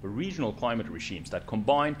agreement, but regional climate regimes that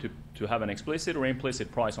combine to have an explicit or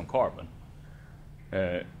implicit price on carbon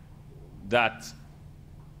that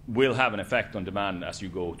will have an effect on demand as you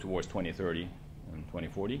go towards 2030 and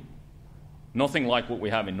 2040. Nothing like what we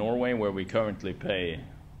have in Norway, where we currently pay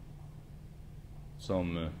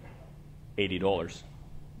some $80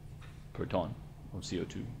 per ton of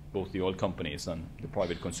CO2, both the oil companies and the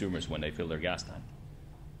private consumers when they fill their gas tank.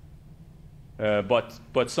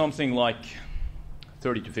 But something like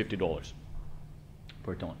 $30 to $50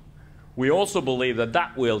 per ton. We also believe that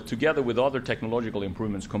that will, together with other technological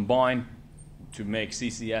improvements, combine to make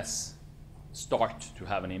CCS start to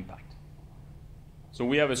have an impact. So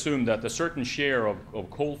we have assumed that a certain share of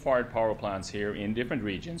coal-fired power plants here in different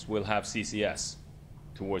regions will have CCS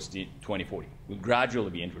towards the 2040, will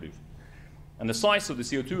gradually be introduced. And the size of the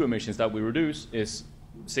CO2 emissions that we reduce is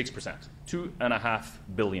 6%, 2.5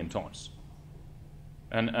 billion tons.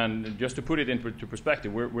 And just to put it into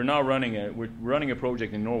perspective, we're now running a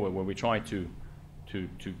project in Norway where we try to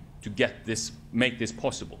make this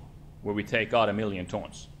possible, where we take out 1 million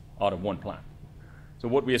tons out of one plant. So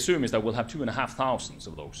what we assume is that we'll have 2,500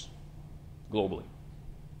 of those globally.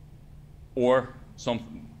 Or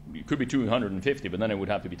it could be 250, but then it would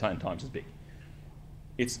have to be 10 times as big.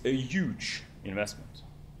 It's a huge investment.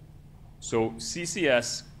 So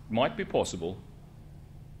CCS might be possible,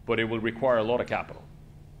 but it will require a lot of capital.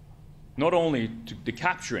 Not only the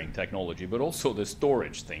capturing technology, but also the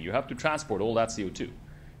storage thing. You have to transport all that CO2.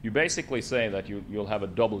 You basically say that you'll have a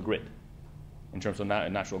double grid in terms of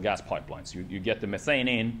natural gas pipelines. You get the methane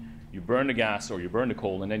in, you burn the gas or you burn the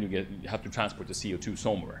coal, and then you have to transport the CO2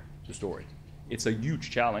 somewhere to store it. It's a huge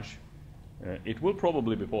challenge. It will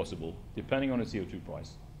probably be possible, depending on the CO2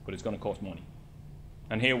 price, but it's going to cost money.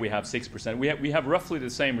 And here we have 6%. We have roughly the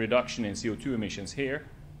same reduction in CO2 emissions here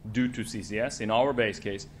due to CCS in our base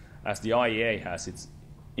case as the IEA has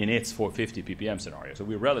in its 450 ppm scenario. So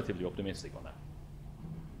we're relatively optimistic on that.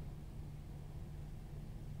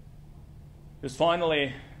 Just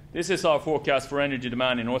finally, this is our forecast for energy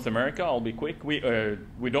demand in North America. I'll be quick. We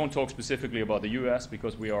don't talk specifically about the U.S.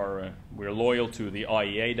 because we're loyal to the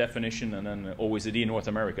IEA definition, and then OECD North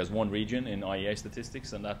America is one region in IEA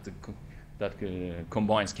statistics, and that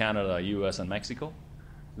combines Canada, U.S., and Mexico.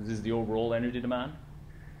 This is the overall energy demand.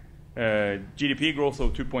 GDP growth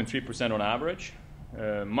of 2.3% on average.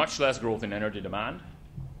 Much less growth in energy demand.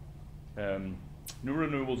 New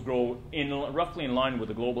renewables grow roughly in line with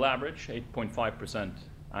the global average, 8.5%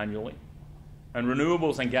 annually. And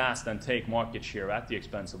renewables and gas then take market share at the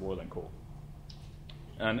expense of oil and coal.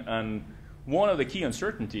 And one of the key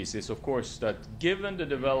uncertainties is, of course, that given the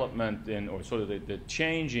development or sort of the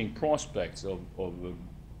changing prospects of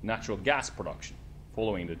natural gas production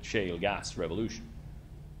following the shale gas revolution,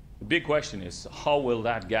 the big question is, how will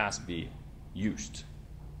that gas be used?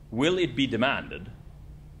 Will it be demanded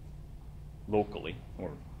locally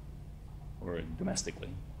or domestically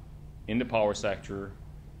in the power sector,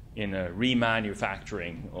 in a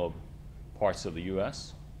remanufacturing of parts of the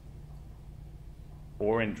U.S.,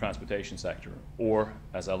 or in the transportation sector, or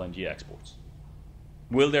as LNG exports?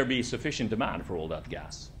 Will there be sufficient demand for all that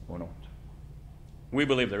gas or not? We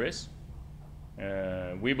believe there is.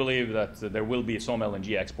 We believe that there will be some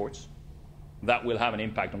LNG exports that will have an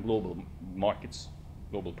impact on global markets,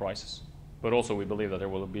 global prices. But also we believe that there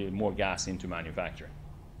will be more gas into manufacturing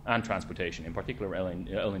and transportation, in particular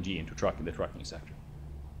LNG into the trucking sector.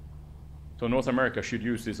 So North America should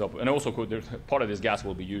use this up, and also part of this gas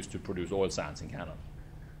will be used to produce oil sands in Canada.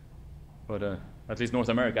 But at least North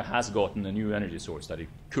America has gotten a new energy source that it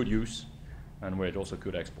could use, and where it also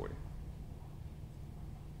could export it.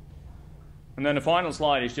 And then the final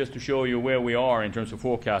slide is just to show you where we are in terms of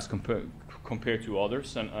forecast compared to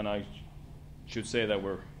others, and I should say that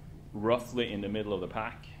we're roughly in the middle of the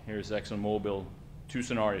pack. Here's ExxonMobil, 2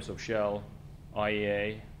 scenarios of Shell,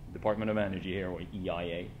 IEA, Department of Energy here, or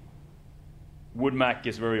EIA. WoodMac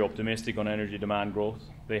is very optimistic on energy demand growth.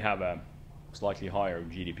 They have a slightly higher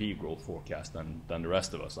GDP growth forecast than the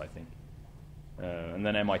rest of us, I think. And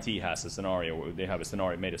then MIT has a scenario, they have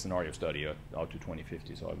made a scenario study out to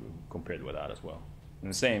 2050, so I compared with that as well. And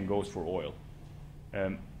the same goes for oil.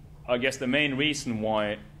 I guess the main reason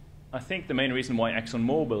why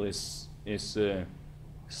ExxonMobil is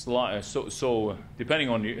so depending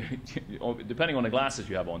on the glasses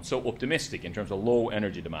you have on, so optimistic in terms of low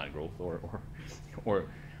energy demand growth, or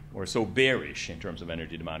so bearish in terms of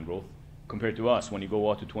energy demand growth compared to us when you go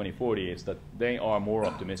out to 2040, is that they are more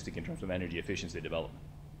optimistic in terms of energy efficiency development.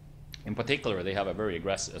 In particular, they have a very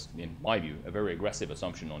aggressive, in my view, a very aggressive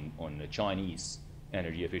assumption on the Chinese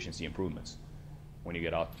energy efficiency improvements when you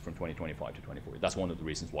get out from 2025 to 2040. That's one of the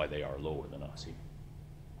reasons why they are lower than us here.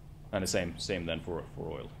 And the same then for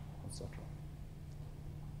oil, etc.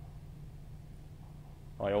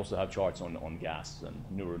 I also have charts on gas and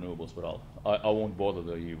new renewables, but I won't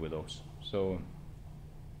bother you with those. So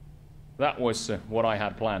that was what I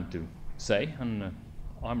had planned to say, and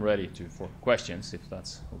I'm ready for questions, if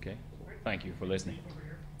that's okay. Thank you for listening.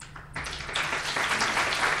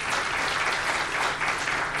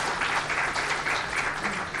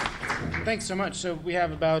 Thanks so much. So we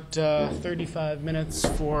have about 35 minutes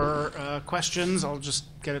for questions. I'll just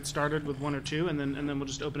get it started with 1 or 2, and then we'll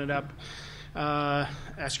just open it up.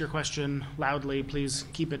 Ask your question loudly. Please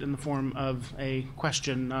keep it in the form of a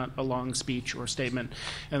question, not a long speech or statement.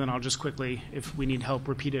 And then I'll just quickly, if we need help,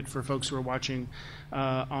 repeat it for folks who are watching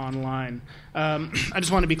online. I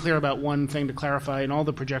just want to be clear about one thing to clarify. In all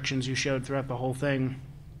the projections you showed throughout the whole thing,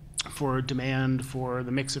 for demand, for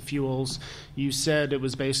the mix of fuels, you said it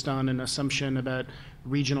was based on an assumption about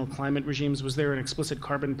regional climate regimes. Was there an explicit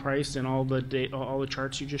carbon price in all the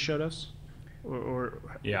charts you just showed us? Or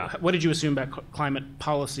yeah. What did you assume about climate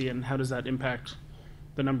policy, and how does that impact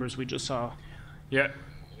the numbers we just saw? Yeah.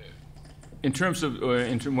 In terms of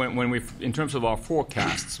in terms of our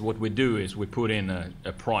forecasts, what we do is we put in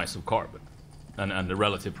a price of carbon and the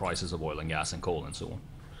relative prices of oil and gas and coal and so on.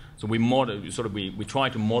 So we try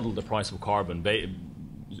to model the price of carbon,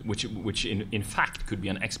 which in fact could be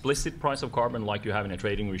an explicit price of carbon, like you have in a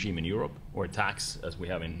trading regime in Europe, or a tax as we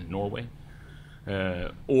have in Norway,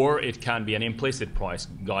 or it can be an implicit price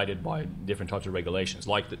guided by different types of regulations,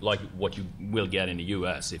 like what you will get in the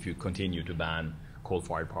U.S. if you continue to ban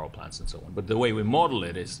coal-fired power plants and so on. But the way we model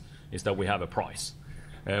it is that we have a price.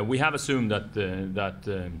 We have assumed that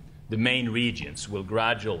the main regions will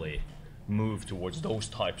gradually move towards those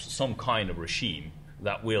types, some kind of regime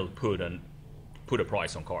that will put a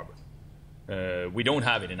price on carbon. We don't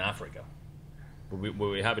have it in Africa.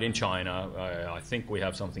 We have it in China. I think we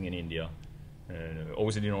have something in India.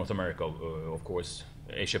 OECD North America, of course,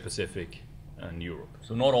 Asia Pacific, and Europe.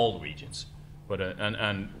 So not all the regions, but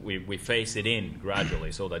and we phase it in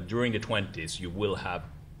gradually so that during the 20s you will have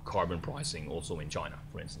carbon pricing also in China,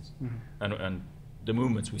 for instance. Mm-hmm. And the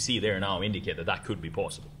movements we see there now indicate that could be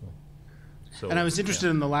possible. So, and I was interested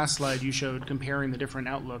in the last slide you showed comparing the different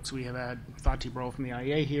outlooks. We have had Fatih Birol from the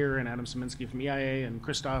IEA here, and Adam Szymanski from EIA, and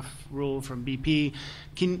Christoph Ruhl from BP.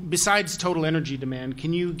 Besides total energy demand,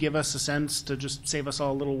 can you give us a sense, to just save us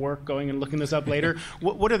all a little work going and looking this up later,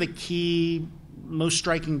 what are the key, most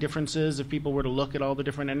striking differences if people were to look at all the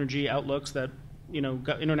different energy outlooks that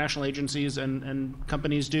international agencies and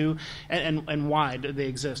companies do, and why do they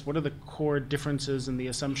exist? What are the core differences in the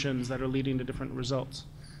assumptions that are leading to different results?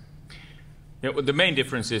 Yeah, well, the main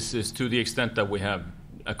difference is to the extent that we have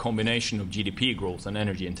a combination of GDP growth and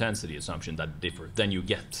energy intensity assumption that differ. Then you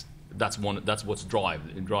get that's what's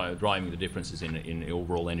driving the differences in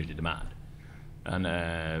overall energy demand. And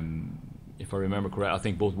if I remember correctly, I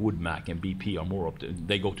think both WoodMac and BP are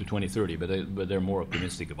they go to 2030, but they're more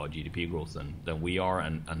optimistic about GDP growth than we are,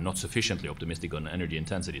 and not sufficiently optimistic on energy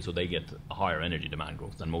intensity. So they get a higher energy demand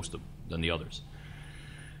growth than the others.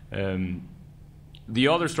 The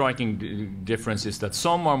other striking difference is that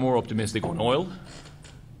some are more optimistic on oil,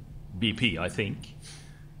 BP, I think,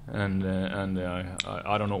 and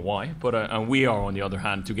I don't know why, but and we are, on the other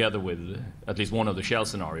hand, together with at least one of the Shell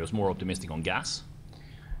scenarios, more optimistic on gas.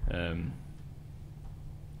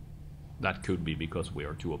 that could be because we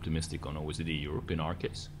are too optimistic on OECD Europe in our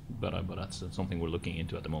case, but that's something we're looking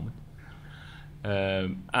into at the moment.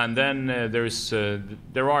 And then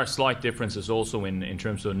there are slight differences also in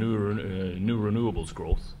terms of new renewables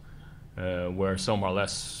growth, where some are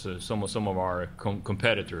less. Some of our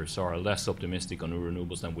competitors are less optimistic on new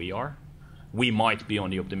renewables than we are. We might be on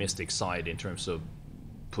the optimistic side in terms of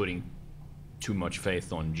putting too much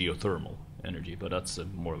faith on geothermal energy, but that's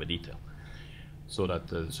more of a detail. So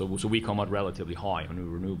that we come out relatively high on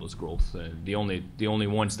new renewables growth. The only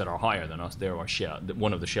ones that are higher than us there are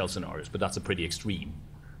one of the Shell scenarios, but that's a pretty extreme.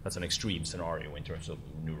 That's an extreme scenario in terms of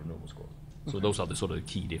new renewables growth. So those are the sort of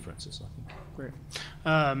key differences, I think. Great.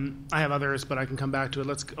 I have others, but I can come back to it.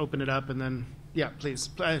 Let's open it up, and then please,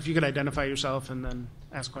 if you could identify yourself and then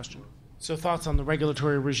ask a question. So thoughts on the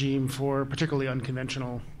regulatory regime for particularly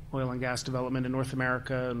unconventional oil and gas development in North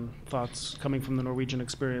America, and thoughts coming from the Norwegian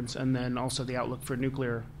experience, and then also the outlook for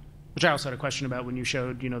nuclear, which I also had a question about when you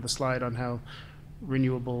showed, the slide on how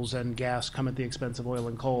renewables and gas come at the expense of oil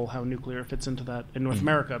and coal, how nuclear fits into that in North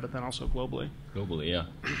America, but then also globally. Globally, yeah.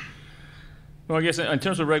 Well, I guess in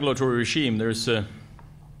terms of regulatory regime, there's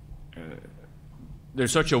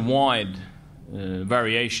such a wide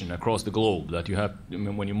variation across the globe that you have,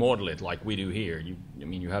 when you model it like we do here,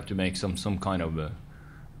 you have to make some kind of a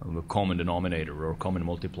common denominator or a common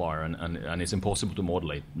multiplier, and it's impossible to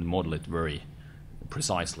model it very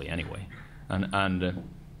precisely anyway. And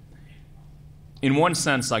in one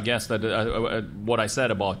sense, I guess that what I said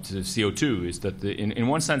about CO2 is that in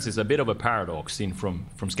one sense it's a bit of a paradox seen from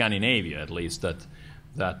Scandinavia, at least, that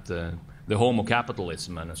the homo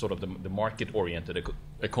capitalism and sort of the market-oriented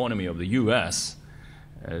economy of the U.S.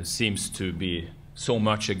 Seems to be so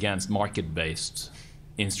much against market-based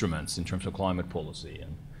instruments in terms of climate policy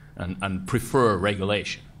and prefer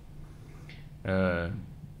regulation. The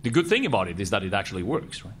good thing about it is that it actually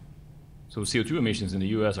works, right? So CO2 emissions in the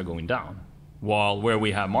U.S. are going down, while where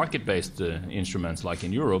we have market-based instruments like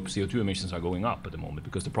in Europe, CO2 emissions are going up at the moment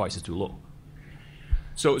because the price is too low.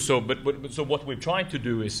 So what we've tried to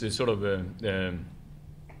do is sort of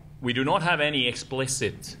we do not have any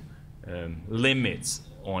explicit limits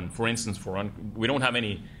on, for instance, we don't have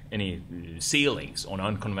any ceilings on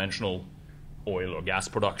unconventional oil or gas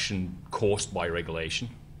production caused by regulation,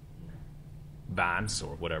 bans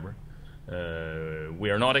or whatever.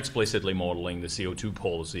 We are not explicitly modeling the CO2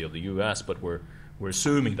 policy of the U.S., but we're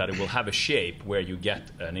assuming that it will have a shape where you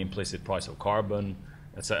get an implicit price of carbon,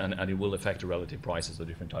 and it will affect the relative prices of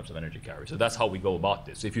different types of energy carriers. So that's how we go about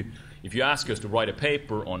this. If you ask us to write a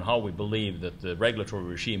paper on how we believe that the regulatory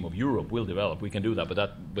regime of Europe will develop, we can do that.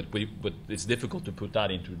 But it's difficult to put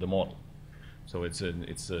that into the model. So you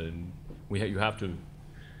have to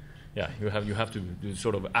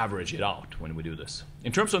sort of average it out when we do this.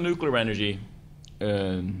 In terms of nuclear energy,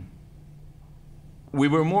 we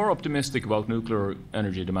were more optimistic about nuclear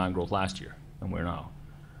energy demand growth last year than we're now.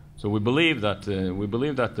 So we believe that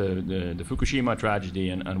the Fukushima tragedy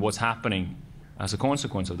and what's happening as a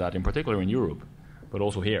consequence of that, in particular in Europe, but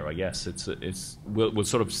also here, I guess, will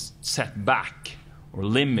sort of set back or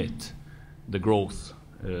limit the growth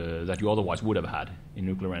that you otherwise would have had in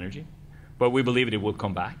nuclear energy. But we believe it will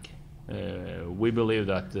come back. We believe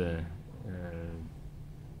that,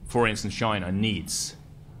 for instance, China needs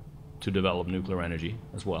to develop nuclear energy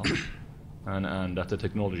as well. And that the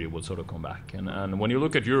technology will sort of come back. And when you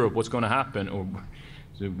look at Europe, what's going to happen, or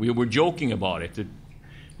we were joking about it,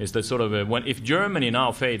 is that sort of if Germany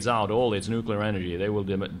now fades out all its nuclear energy, they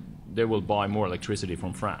will buy more electricity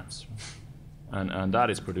from France, and that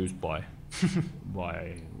is produced by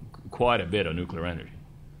quite a bit of nuclear energy.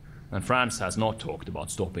 And France has not talked about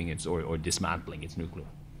stopping its or dismantling its nuclear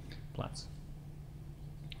plants.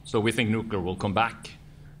 So we think nuclear will come back.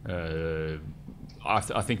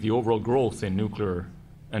 I think the overall growth in nuclear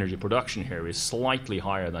energy production here is slightly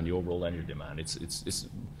higher than the overall energy demand. It's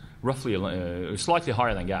roughly slightly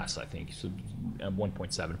higher than gas, I think, so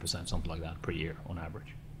 1.7%, something like that, per year on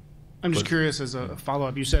average. I'm just curious, as a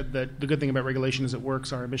follow-up, you said that the good thing about regulation is it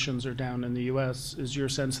works, our emissions are down in the U.S. Is your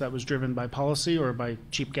sense that was driven by policy or by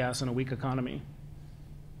cheap gas and a weak economy?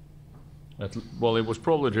 Well, it was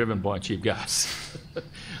probably driven by cheap gas.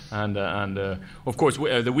 and of course, one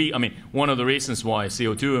of the reasons why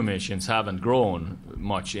CO2 emissions haven't grown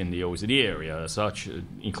much in the OECD area as such,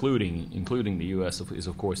 including the US, is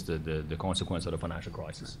of course the consequence of the financial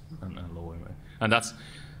crisis and lower. And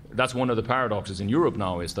that's one of the paradoxes in Europe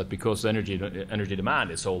now, is that because energy demand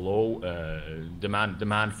is so low,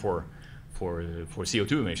 demand for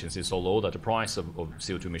CO2 emissions is so low that the price of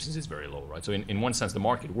CO2 emissions is very low, right? So in one sense, the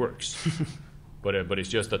market works. But it's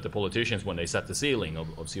just that the politicians, when they set the ceiling of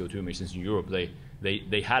CO2 emissions in Europe,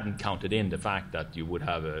 they hadn't counted in the fact that you would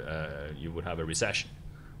have a recession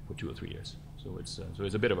for 2 or 3 years. So it's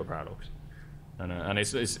a bit of a paradox, and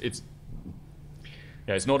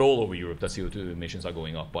it's not all over Europe that CO2 emissions are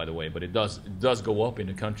going up, by the way, but it does go up in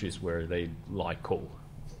the countries where they like coal.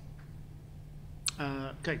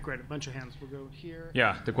 Okay, great. A bunch of hands. We'll go here.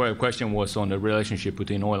 Yeah, the question was on the relationship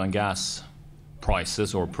between oil and gas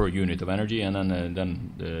prices or per unit of energy, and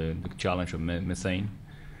then the challenge of methane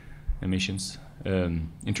emissions.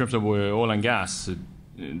 In terms of oil and gas,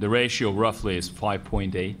 the ratio roughly is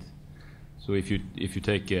 5.8. So if you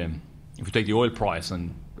take the oil price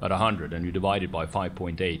at 100 and you divide it by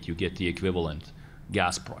 5.8, you get the equivalent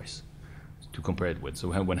gas price to compare it with. So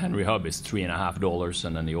when Henry Hub is $3.50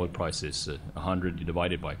 and then the oil price is 100, you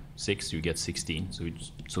divide it by 6, you get 16.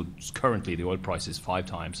 So currently the oil price is 5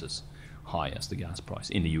 times as high as the gas price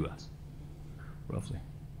in the U.S., roughly,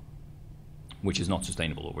 which is not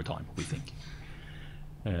sustainable over time, we think.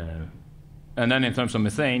 And then in terms of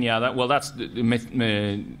methane, that's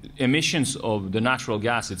the emissions of the natural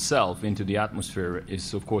gas itself into the atmosphere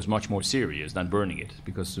is, of course, much more serious than burning it,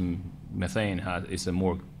 because methane is a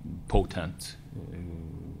more potent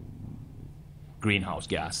greenhouse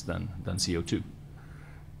gas than CO2.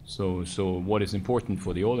 So what is important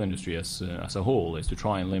for the oil industry as a whole is to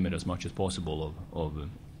try and limit as much as possible of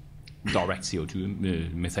direct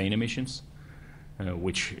CO2 methane emissions,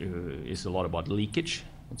 which is a lot about leakage.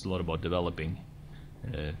 It's a lot about developing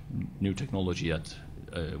new technology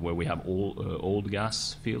where we have old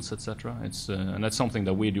gas fields, etc. And that's something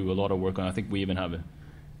that we do a lot of work on. I think we even have a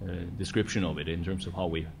description of it in terms of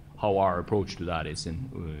how our approach to that is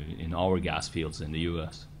in our gas fields in the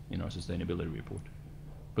U.S. in our sustainability report.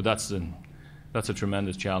 But that's a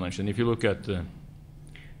tremendous challenge. And if you look at the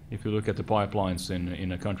pipelines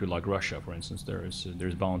in a country like Russia, for instance,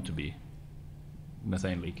 there's bound to be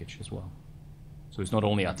methane leakage as well. So it's not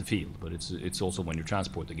only at the field, but it's also when you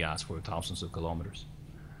transport the gas for thousands of kilometers.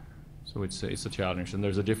 So it's a challenge, and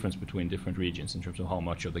there's a difference between different regions in terms of how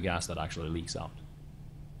much of the gas that actually leaks out.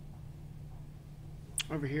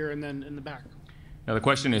 Over here and then in the back. Now the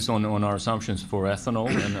question is on our assumptions for ethanol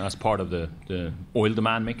and as part of the oil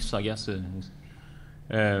demand mix, I guess. We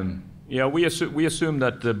assume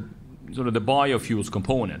that the biofuels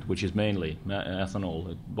component, which is mainly ethanol,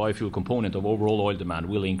 the biofuel component of overall oil demand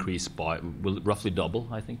will roughly double,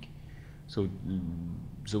 I think. So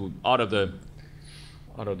out of the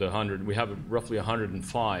 100, we have roughly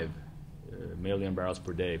 105 million barrels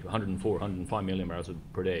per day, 105 million barrels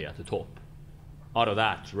per day at the top. Out of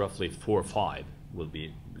that, roughly 4 or 5 will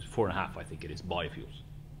be 4.5, I think it is, biofuels,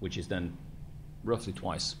 which is then roughly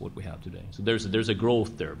twice what we have today. So there's a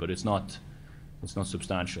growth there, but it's not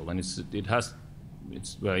substantial, and it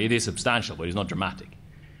is substantial, but it's not dramatic.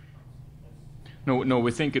 No,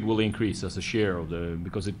 we think it will increase as a share of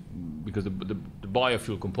because the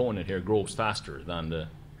biofuel component here grows faster than the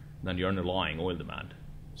underlying oil demand.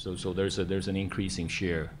 So there's an increasing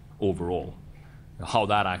share overall. How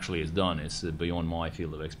that actually is done is beyond my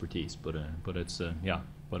field of expertise, but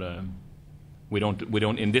we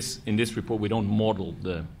don't in this report we don't model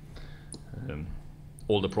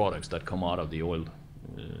all the products that come out of the oil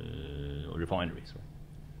refineries.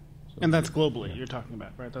 And that's globally you're talking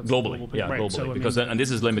about, right? That's globally, right. Globally. So, and this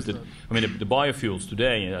is limited. I mean, the biofuels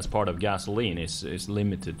today, as part of gasoline, is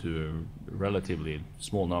limited to a relatively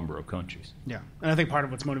small number of countries. Yeah, and I think part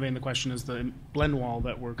of what's motivating the question is the blend wall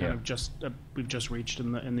that we're we've just reached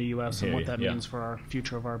in the U.S. and what that means for our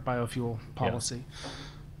future of our biofuel policy.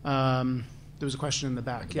 There was a question in the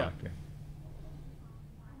back.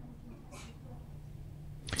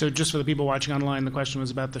 So just for the people watching online, the question was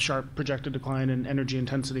about the sharp projected decline in energy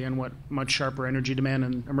intensity and what much sharper energy demand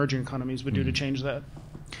in emerging economies would do to change that.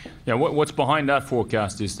 Yeah, what's behind that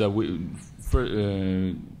forecast is that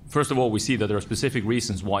first of all, we see that there are specific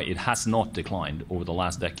reasons why it has not declined over the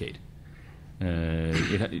last decade.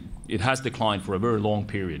 It has declined for a very long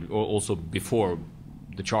period, also before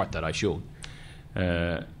the chart that I showed.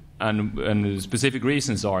 And the specific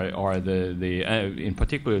reasons are in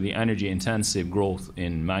particular the energy-intensive growth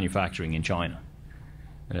in manufacturing in China.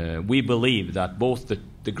 We believe that both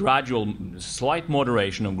the gradual slight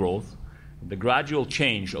moderation of growth, the gradual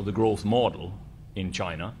change of the growth model in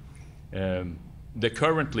China, the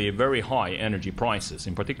currently very high energy prices,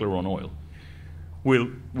 in particular on oil,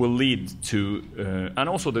 will lead to, and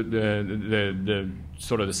also the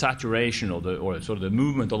sort of the saturation or sort of the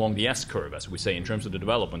movement along the S-curve, as we say, in terms of the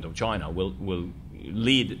development of China, will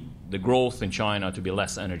lead the growth in China to be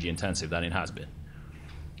less energy intensive than it has been.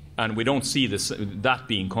 and we don't see that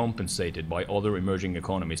being compensated by other emerging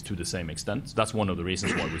economies to the same extent. That's one of the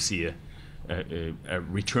reasons why we see a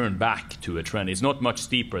return back to a trend. It's not much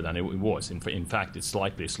steeper than it was. In fact, it's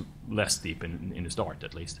slightly less steep in the start,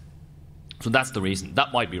 at least. So that's the reason.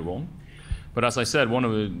 That might be wrong. But as I said, one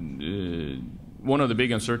of the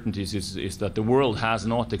big uncertainties is that the world has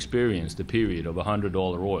not experienced a period of $100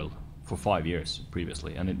 oil for 5 years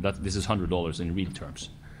previously, and this is $100 in real terms.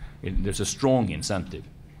 There's a strong incentive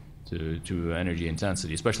to energy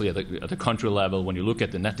intensity, especially at the country level. When you look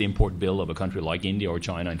at the net import bill of a country like India or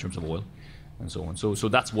China in terms of oil, and so on. So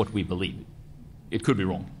that's what we believe. It could be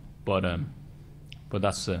wrong, but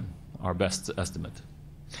that's our best estimate.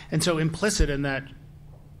 And so implicit in that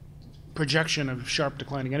projection of sharp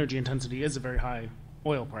declining energy intensity is a very high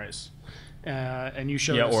oil price. And you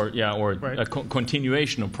showed or right? a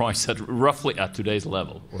continuation of price at roughly at today's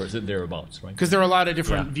level, or is it thereabouts, right? Because there are a lot of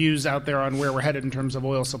different views out there on where we're headed in terms of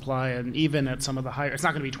oil supply, and even at some of the higher, it's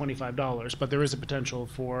not going to be $25, but there is a potential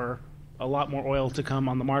for a lot more oil to come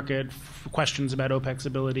on the market. Questions about OPEC's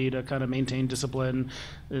ability to kind of maintain discipline.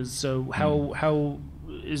 How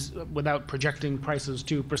is, without projecting prices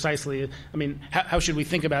too precisely, I mean, how should we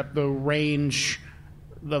think about the range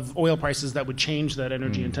of oil prices that would change that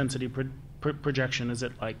energy intensity projection? Is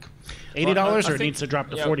it like $80, or it needs to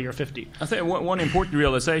drop to 40 or 50? I think one important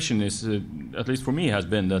realization is, at least for me, has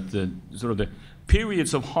been that the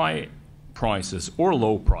periods of high prices or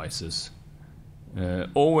low prices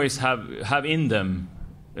always have in them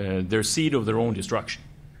their seed of their own destruction.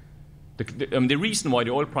 The reason why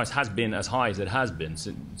the oil price has been as high as it has been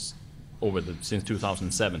since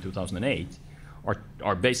 2007, 2008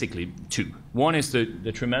 are basically two. One is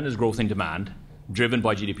the tremendous growth in demand driven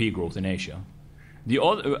by GDP growth in Asia.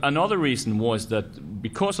 Another reason was that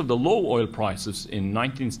because of the low oil prices in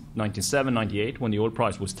 1997, 98, when the oil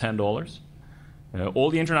price was $10, all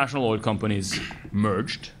the international oil companies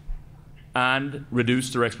merged and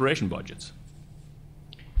reduced their exploration budgets.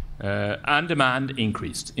 And demand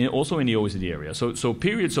increased, also in the OECD area. So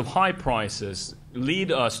periods of high prices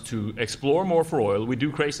lead us to explore more for oil. We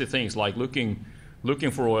do crazy things like looking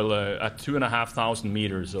for oil at 2,500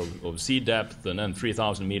 meters of sea depth, and then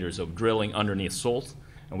 3,000 meters of drilling underneath salt,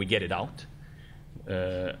 and we get it out.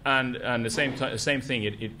 And the same thing,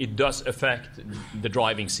 it does affect the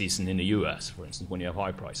driving season in the US, for instance, when you have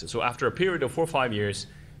high prices. So after a period of 4 or 5 years,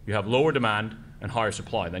 you have lower demand and higher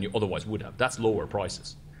supply than you otherwise would have. That's lower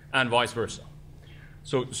prices, and vice versa.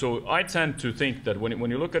 So I tend to think that when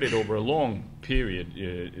you look at it over a long period,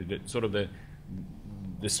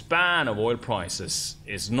 the span of oil prices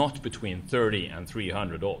is not between $30 and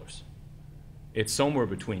 $300. It's somewhere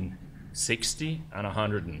between 60 and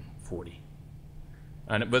 140.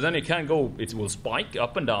 But then it will spike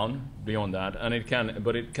up and down beyond that, and it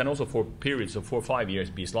can also, for periods of 4 or 5 years,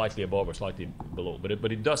 be slightly above or slightly below.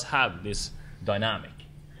 But it does have this dynamic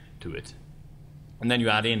to it. And then you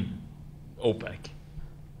add in OPEC,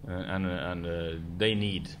 and they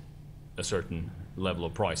need a certain level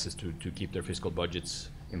of prices to keep their fiscal budgets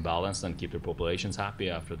in balance and keep their populations happy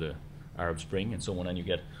after the Arab Spring and so on. And you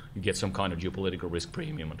get some kind of geopolitical risk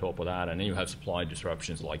premium on top of that, and then you have supply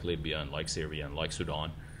disruptions like Libya and like Syria and like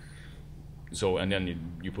Sudan. So, and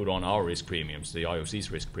then you put on our risk premiums, the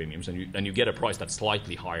IOC's risk premiums, and you get a price that's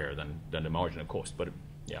slightly higher than the marginal cost. But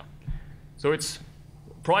yeah, so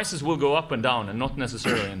prices will go up and down, and not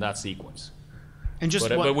necessarily in that sequence. And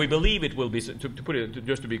but we believe it will be, to put it,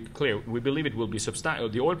 just to be clear, we believe it will be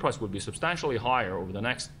the oil price will be substantially higher over the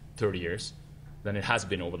next 30 years than it has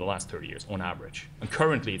been over the last 30 years on average. And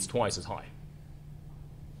currently it's twice as high.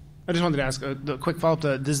 I just wanted to ask a quick follow-up to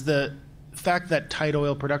that. Does the fact that tight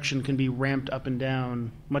oil production can be ramped up and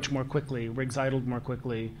down much more quickly, rigs idled more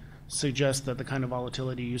quickly, suggest that the kind of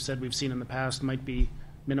volatility you said we've seen in the past might be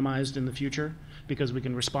minimized in the future because we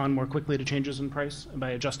can respond more quickly to changes in price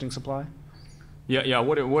by adjusting supply? Yeah.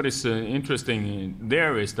 What is interesting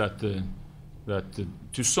there is that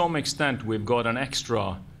to some extent we've got an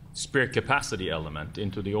extra spare capacity element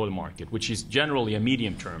into the oil market, which is generally a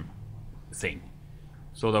medium-term thing.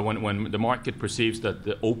 So that when the market perceives that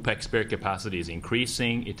the OPEC spare capacity is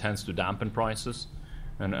increasing, it tends to dampen prices.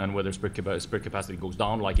 And whether spare capacity goes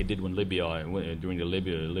down, like it did when during the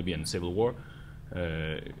Libyan civil war,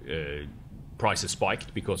 prices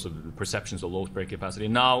spiked because of the perceptions of low spare capacity.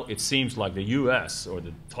 Now it seems like the US or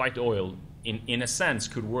the tight oil, in a sense,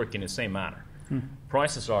 could work in the same manner.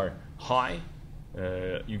 Prices are high.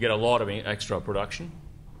 You get a lot of extra production.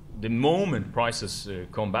 The moment prices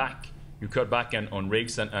come back, you cut back on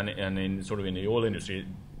rigs, and in the oil industry,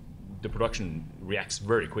 the production reacts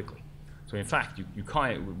very quickly. So in fact,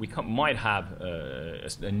 might have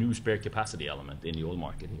a new spare capacity element in the oil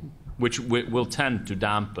market here, which will tend to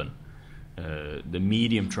dampen the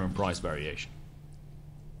medium-term price variation.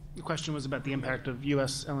 The question was about the impact of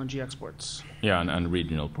U.S. LNG exports. Yeah, and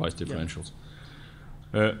regional price differentials.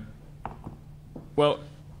 Yeah.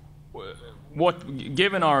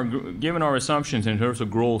 Given our assumptions in terms of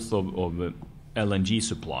growth of LNG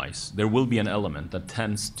supplies, there will be an element that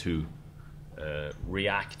tends to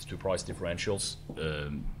react to price differentials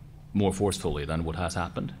more forcefully than what has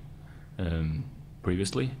happened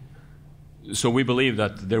previously. So we believe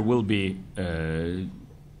that there will be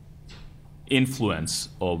influence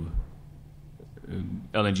of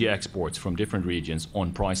LNG exports from different regions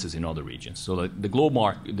on prices in other regions. So that the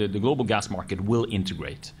global gas market will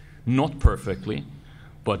integrate, not perfectly,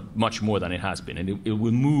 but much more than it has been. And it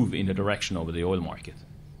will move in the direction of the oil market.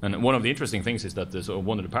 And one of the interesting things is that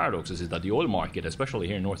one of the paradoxes is that the oil market, especially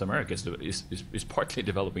here in North America, is partly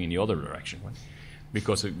developing in the other direction, right?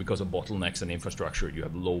 Because of bottlenecks and infrastructure. You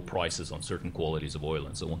have low prices on certain qualities of oil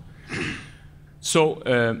and so on. So,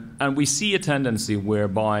 and we see a tendency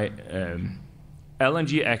whereby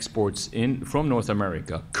LNG exports from North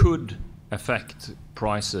America could affect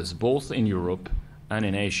prices both in Europe and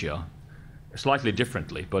in Asia slightly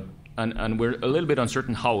differently, and we're a little bit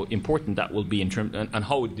uncertain how important that will be in terms and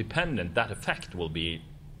how dependent that effect will be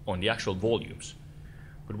on the actual volumes.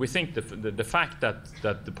 But we think the fact that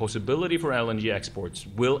the possibility for LNG exports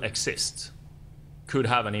will exist could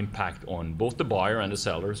have an impact on both the buyer and the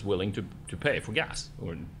sellers willing to pay for gas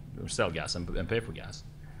or sell gas and pay for gas.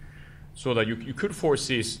 So that you could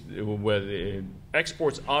foresee where the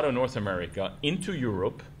exports out of North America into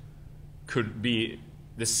Europe could be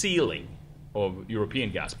the ceiling of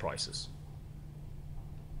European gas prices.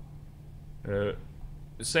 The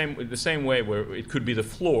same way where it could be the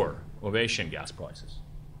floor of Asian gas prices.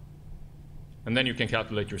 And then you can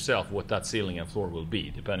calculate yourself what that ceiling and floor will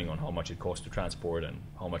be, depending on how much it costs to transport and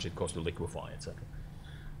how much it costs to liquefy, etc.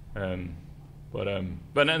 But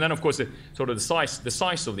then, of course, the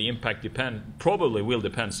size of the impact probably will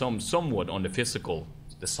depend somewhat on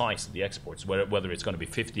the size of the exports, whether it's going to be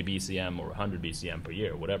 50 BCM or 100 BCM per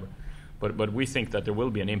year, or whatever. But we think that there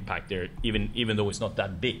will be an impact there, even though it's not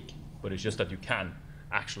that big. But it's just that you can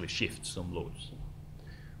actually shift some loads.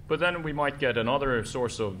 But then we might get another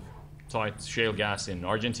source of tight shale gas in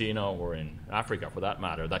Argentina or in Africa, for that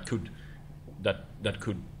matter, that could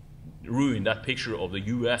ruin that picture of the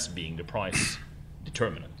U.S. being the price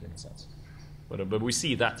determinant in a sense. But we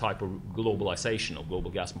see that type of globalization of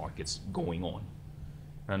global gas markets going on.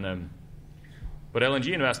 But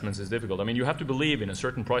LNG investments is difficult. I mean, you have to believe in a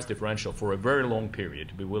certain price differential for a very long period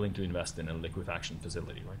to be willing to invest in a liquefaction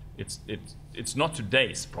facility, right? It's not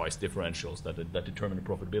today's price differentials that determine the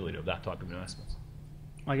profitability of that type of investments.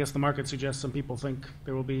 I guess the market suggests some people think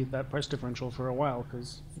there will be that price differential for a while,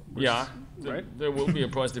 because there will be a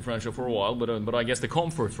price differential for a while. But I guess the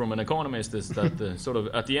comfort from an economist is that sort of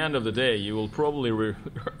at the end of the day, you will probably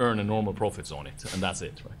earn a normal profits on it, and that's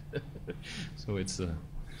it, right? So it's.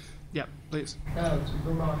 Yeah, please. To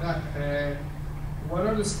build on that, what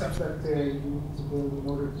are the steps that you need to build in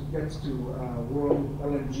order to get to world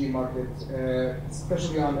LNG market,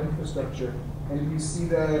 especially on infrastructure? And do you see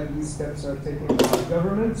that these steps are taken by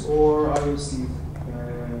governments or IOCs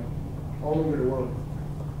all over the world?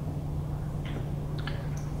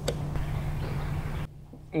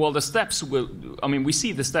 Well, the steps we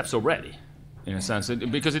see the steps already, in a sense,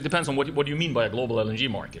 because it depends on what you mean by a global LNG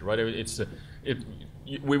market, right?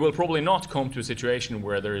 We will probably not come to a situation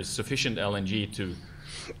where there is sufficient LNG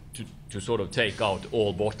to sort of take out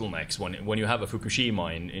all bottlenecks. When you have a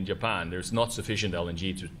Fukushima in Japan, there's not sufficient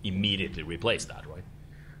LNG to immediately replace that, right?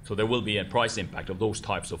 So there will be a price impact of those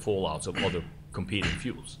types of fallouts of other competing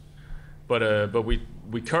fuels. But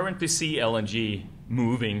we currently see LNG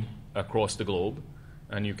moving across the globe,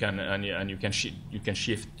 and you can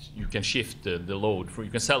shift the load. You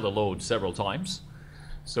can sell the load several times.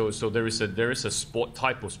 So there is a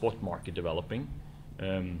type of spot market developing.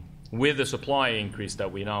 With the supply increase that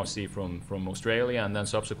we now see from Australia and then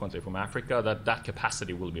subsequently from Africa, that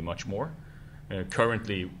capacity will be much more.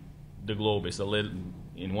 Currently, the globe is a little,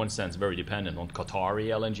 in one sense, very dependent on Qatari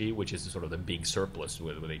LNG, which is sort of the big surplus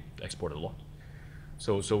where they export a lot.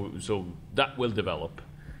 So that will develop.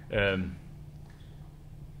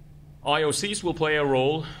 IOCs will play a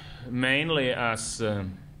role mainly as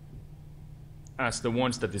the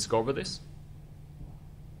ones that discover this.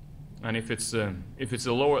 And if it's a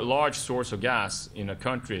large source of gas in a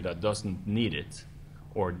country that doesn't need it,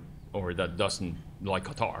 or that doesn't, like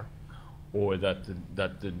Qatar, or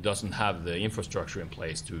that doesn't have the infrastructure in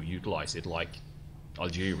place to utilize it, like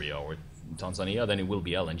Algeria or Tanzania, then it will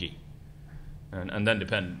be LNG. And then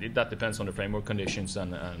that depends on the framework conditions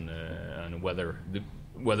and whether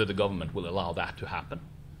the government will allow that to happen.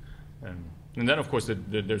 And then, of course,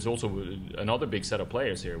 there's also another big set of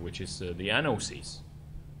players here, which is the NOCs.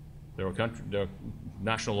 There are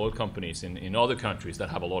national oil companies in other countries that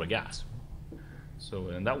have a lot of gas. So,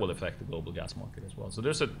 and that will affect the global gas market as well. So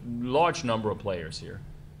there's a large number of players here.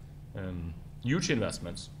 Huge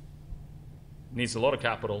investments, needs a lot of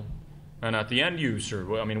capital. And at the end user,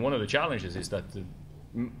 well, I mean, one of the challenges is that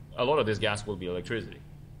a lot of this gas will be electricity.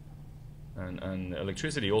 And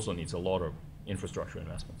electricity also needs a lot of infrastructure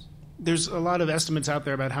investments. There's a lot of estimates out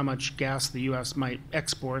there about how much gas the U.S. might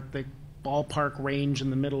export. The ballpark range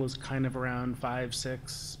in the middle is kind of around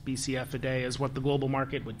 5-6 BCF a day is what the global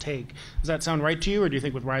market would take. Does that sound right to you, or do you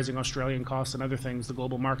think with rising Australian costs and other things, the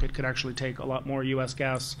global market could actually take a lot more U.S.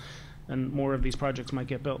 gas and more of these projects might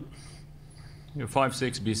get built?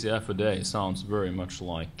 5-6 BCF a day sounds very much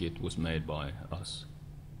like it was made by us,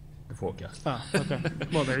 the forecast. Oh, okay.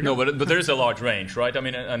 Well, there you go. No, but there is a large range, right? I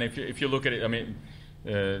mean, and if you look at it, I mean,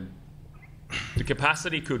 the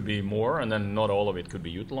capacity could be more, and then not all of it could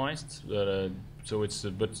be utilized. So it's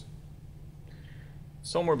but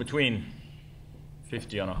somewhere between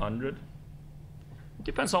 50 and 100. It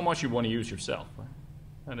depends how much you want to use yourself, right?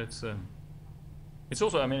 And it's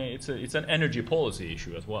also, I mean, it's an energy policy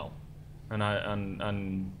issue as well.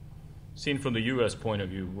 And seen from the U.S. point of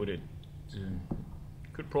view, would it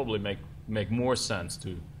could probably make more sense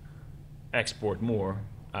to export more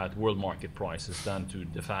at world market prices than to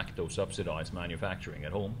de facto subsidize manufacturing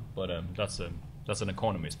at home. But that's an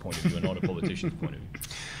economist point of view and not a politician's point of view.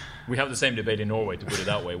 We have the same debate in Norway, to put it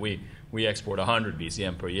that way. We export 100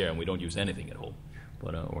 BCM per year and we don't use anything at home,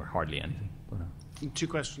 but or hardly anything. But, two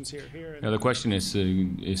questions here. The question is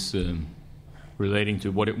relating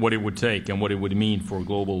to what it would take and what it would mean for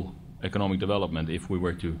global economic development if we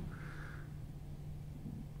were to,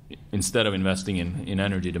 instead of investing in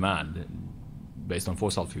energy demand based on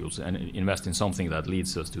fossil fuels, and invest in something that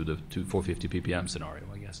leads us to the 450 ppm scenario,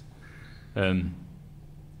 I guess.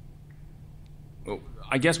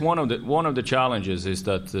 I guess one of the challenges is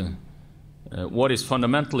that what is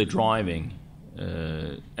fundamentally driving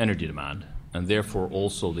energy demand, and therefore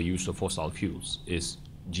also the use of fossil fuels, is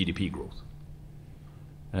GDP growth.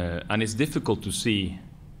 And it's difficult to see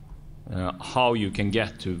how you can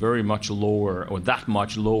get to very much lower or that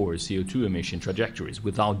much lower CO2 emission trajectories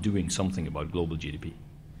without doing something about global GDP.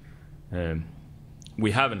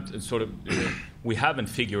 We haven't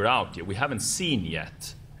figured out yet, we haven't seen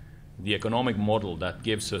yet the economic model that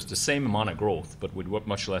gives us the same amount of growth but with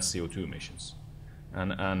much less CO2 emissions.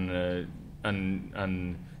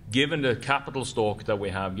 And given the capital stock that we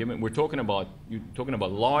have, you're talking about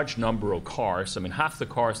large number of cars. I mean, half the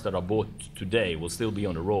cars that are bought today will still be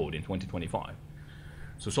on the road in 2025.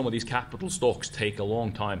 So some of these capital stocks take a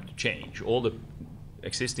long time to change. All the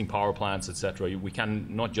existing power plants, etc., we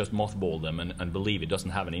can not just mothball them and believe it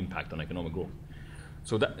doesn't have an impact on economic growth.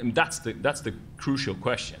 So that's the crucial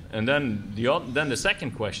question. And then the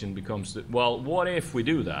second question becomes, well, what if we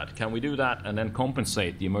do that? Can we do that and then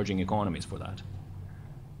compensate the emerging economies for that?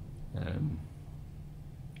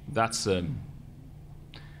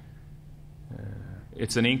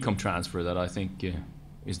 It's an income transfer that I think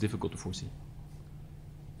is difficult to foresee.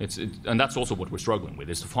 And that's also what we're struggling with,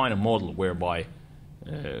 is to find a model whereby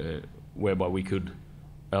we could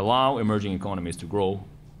allow emerging economies to grow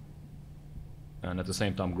and at the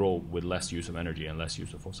same time grow with less use of energy and less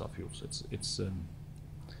use of fossil fuels.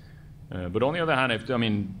 But on the other hand,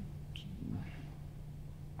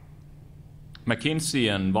 McKinsey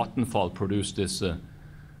and Vattenfall produced this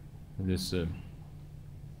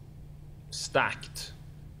stacked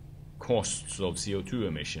costs of CO2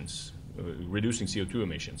 emissions, reducing CO2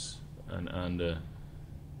 emissions, and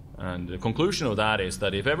the conclusion of that is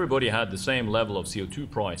that if everybody had the same level of CO2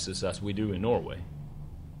 prices as we do in Norway,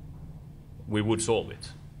 we would solve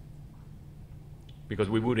it, because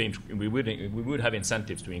we would have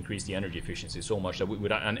incentives to increase the energy efficiency so much that we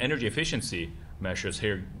would, and energy efficiency measures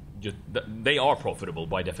here, they are profitable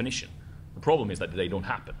by definition. The problem is that they don't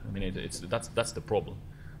happen. I mean, that's the problem.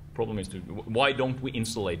 The problem is why don't we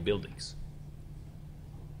insulate buildings?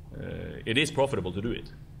 It is profitable to do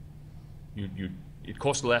it. It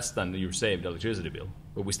costs less than your saved electricity bill,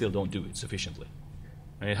 but we still don't do it sufficiently.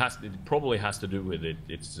 And it probably has to do with it.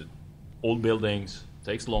 It's old buildings,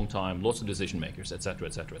 takes a long time, lots of decision makers, etc.,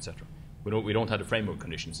 etc., etc. We don't have the framework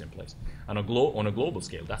conditions in place. And on a global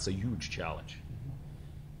scale, that's a huge challenge.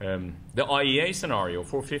 The IEA scenario,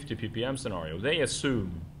 450 ppm scenario, they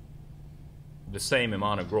assume the same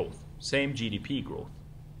amount of growth, same GDP growth,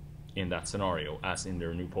 in that scenario as in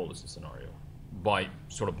their new policy scenario. By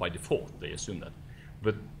default, they assume that.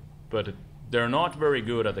 But they're not very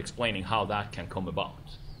good at explaining how that can come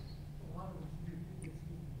about.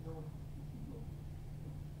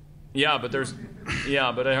 Yeah, but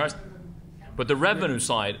the revenue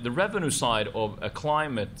side of a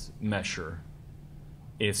climate measure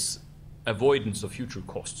is avoidance of future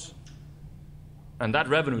costs. And that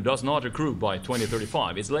revenue does not accrue by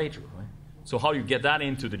 2035, it's later, right? So how you get that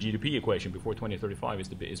into the GDP equation before 2035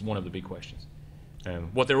 is one of the big questions.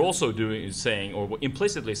 What they're also doing is saying, or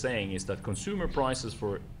implicitly saying, is that consumer prices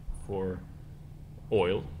for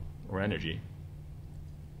oil or energy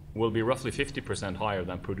will be roughly 50% higher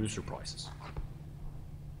than producer prices.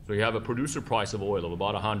 So you have a producer price of oil of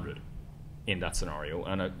about 100 in that scenario,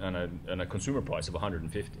 and a consumer price of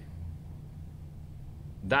 150.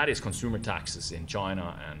 That is consumer taxes in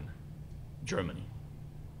China and Germany.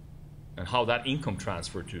 And how that income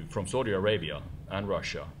transfer from Saudi Arabia and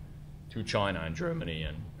Russia to China and Germany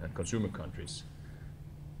and consumer countries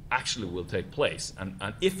actually will take place, and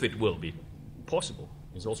if it will be possible,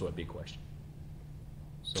 is also a big question.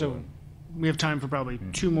 So we have time for probably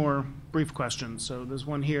two more brief questions. So there's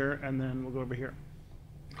one here, and then we'll go over here.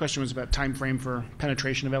 The question was about time frame for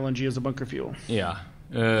penetration of LNG as a bunker fuel. Yeah.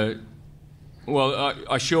 Well,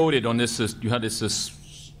 I showed it on this. You had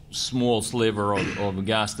this small sliver of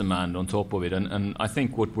gas demand on top of it, and I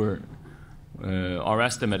think what our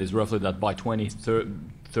estimate is roughly that by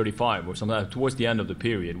 2035 or something, towards the end of the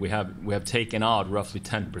period, we have taken out roughly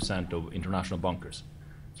 10% of international bunkers,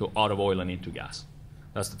 so out of oil and into gas.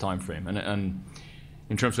 That's the time frame. And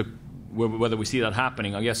in terms of whether we see that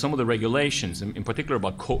happening, I guess some of the regulations, in particular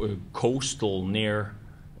about coastal near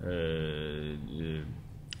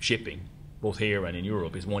shipping, both here and in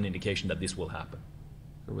Europe, is one indication that this will happen.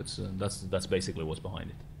 So that's basically what's behind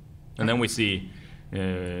it. And then we see,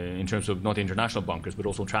 in terms of not international bunkers, but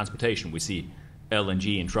also transportation, we see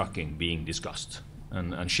LNG and trucking being discussed.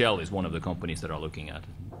 And Shell is one of the companies that are looking at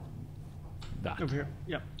that. Over here,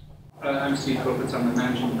 yeah. I'm Steve Kopitz. I'm the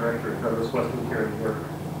managing director of Douglas Westwood here in New York.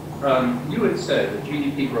 You had said that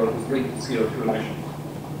GDP growth is linked to CO2 emissions.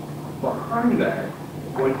 Behind that,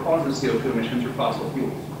 what causes CO2 emissions are fossil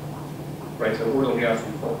fuels, right? So oil, gas,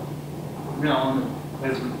 and coal. Now,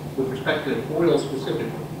 with respect to oil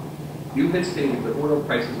specifically, you had stated that oil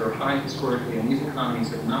prices are high historically, and these economies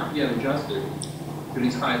have not yet adjusted to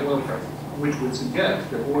these high oil prices, which would suggest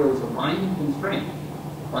that oil is a binding constraint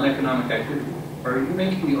on economic activity. Are you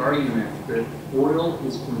making the argument that oil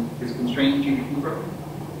is constraining GDP growth?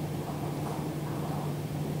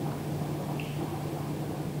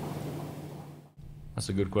 That's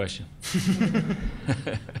a good question.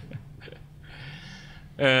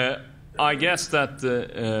 I guess that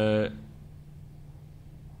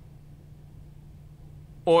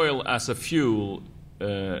oil as a fuel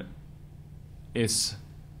is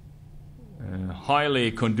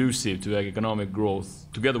highly conducive to economic growth,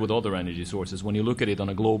 together with other energy sources, when you look at it on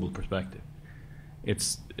a global perspective.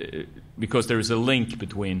 It's because there is a link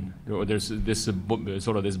between, or there's this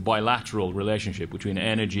sort of this bilateral relationship between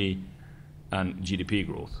energy and GDP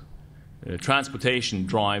growth. Transportation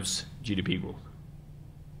drives GDP growth.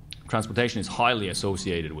 Transportation is highly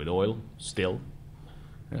associated with oil still,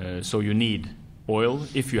 so you need oil.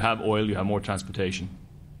 If you have oil, you have more transportation.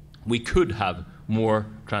 We could have more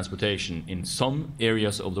transportation in some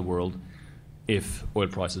areas of the world if oil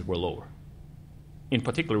prices were lower, in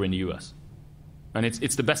particular in the US. And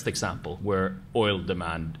it's the best example where oil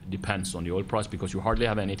demand depends on the oil price, because you hardly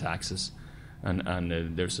have any taxes, and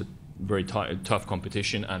there's a very tough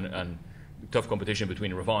competition, and tough competition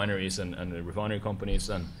between refineries and the refinery companies,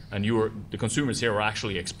 and the consumers here are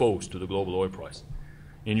actually exposed to the global oil price.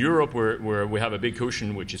 In Europe, where we have a big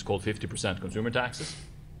cushion, which is called 50% consumer taxes.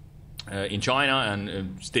 In China,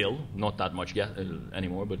 and still not that much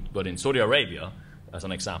anymore, but in Saudi Arabia, as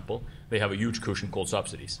an example, they have a huge cushion called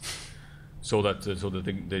subsidies. So that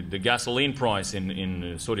the gasoline price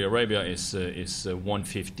in Saudi Arabia is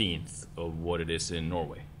 1/15 of what it is in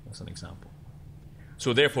Norway, as an example.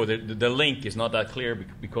 So therefore, the link is not that clear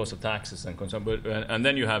because of taxes and consumption. And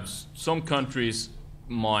then you have some countries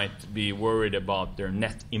might be worried about their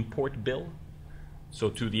net import bill. So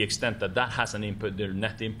to the extent that has an impact, their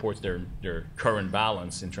net imports, their current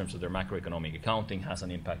balance in terms of their macroeconomic accounting has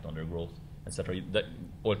an impact on their growth, etc. That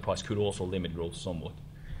oil price could also limit growth somewhat.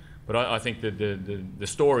 But I think that the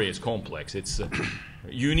story is complex. It's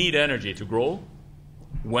you need energy to grow.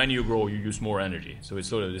 When you grow, you use more energy. So it's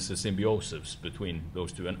sort of this symbiosis between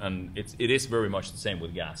those two, and it is very much the same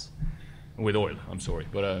with gas, with oil. I'm sorry,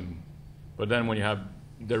 but then when you have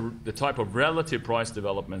the type of relative price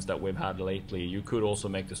developments that we've had lately, you could also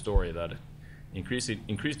make the story that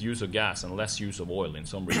increased use of gas and less use of oil in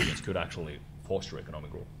some regions could actually foster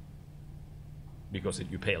economic growth, because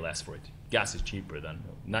you pay less for it.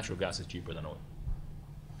 Natural gas is cheaper than oil.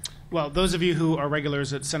 Well, those of you who are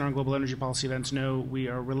regulars at Center on Global Energy Policy events know we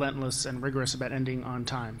are relentless and rigorous about ending on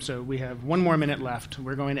time. So we have 1 more minute left.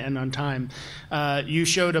 We're going to end on time. You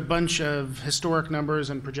showed a bunch of historic numbers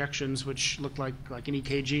and projections, which looked like an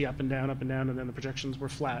EKG, up and down, and then the projections were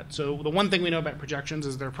flat. So the one thing we know about projections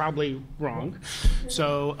is they're probably wrong.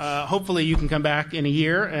 So hopefully you can come back in a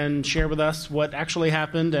year and share with us what actually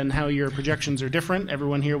happened and how your projections are different.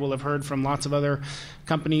 Everyone here will have heard from lots of other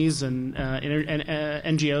companies and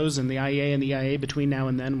NGOs and the IEA and the EIA between now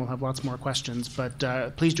and then. We'll have lots more questions. But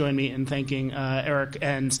please join me in thanking Eirik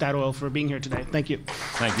and Statoil for being here today. Thank you.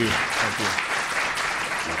 Thank you. Thank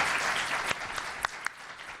you.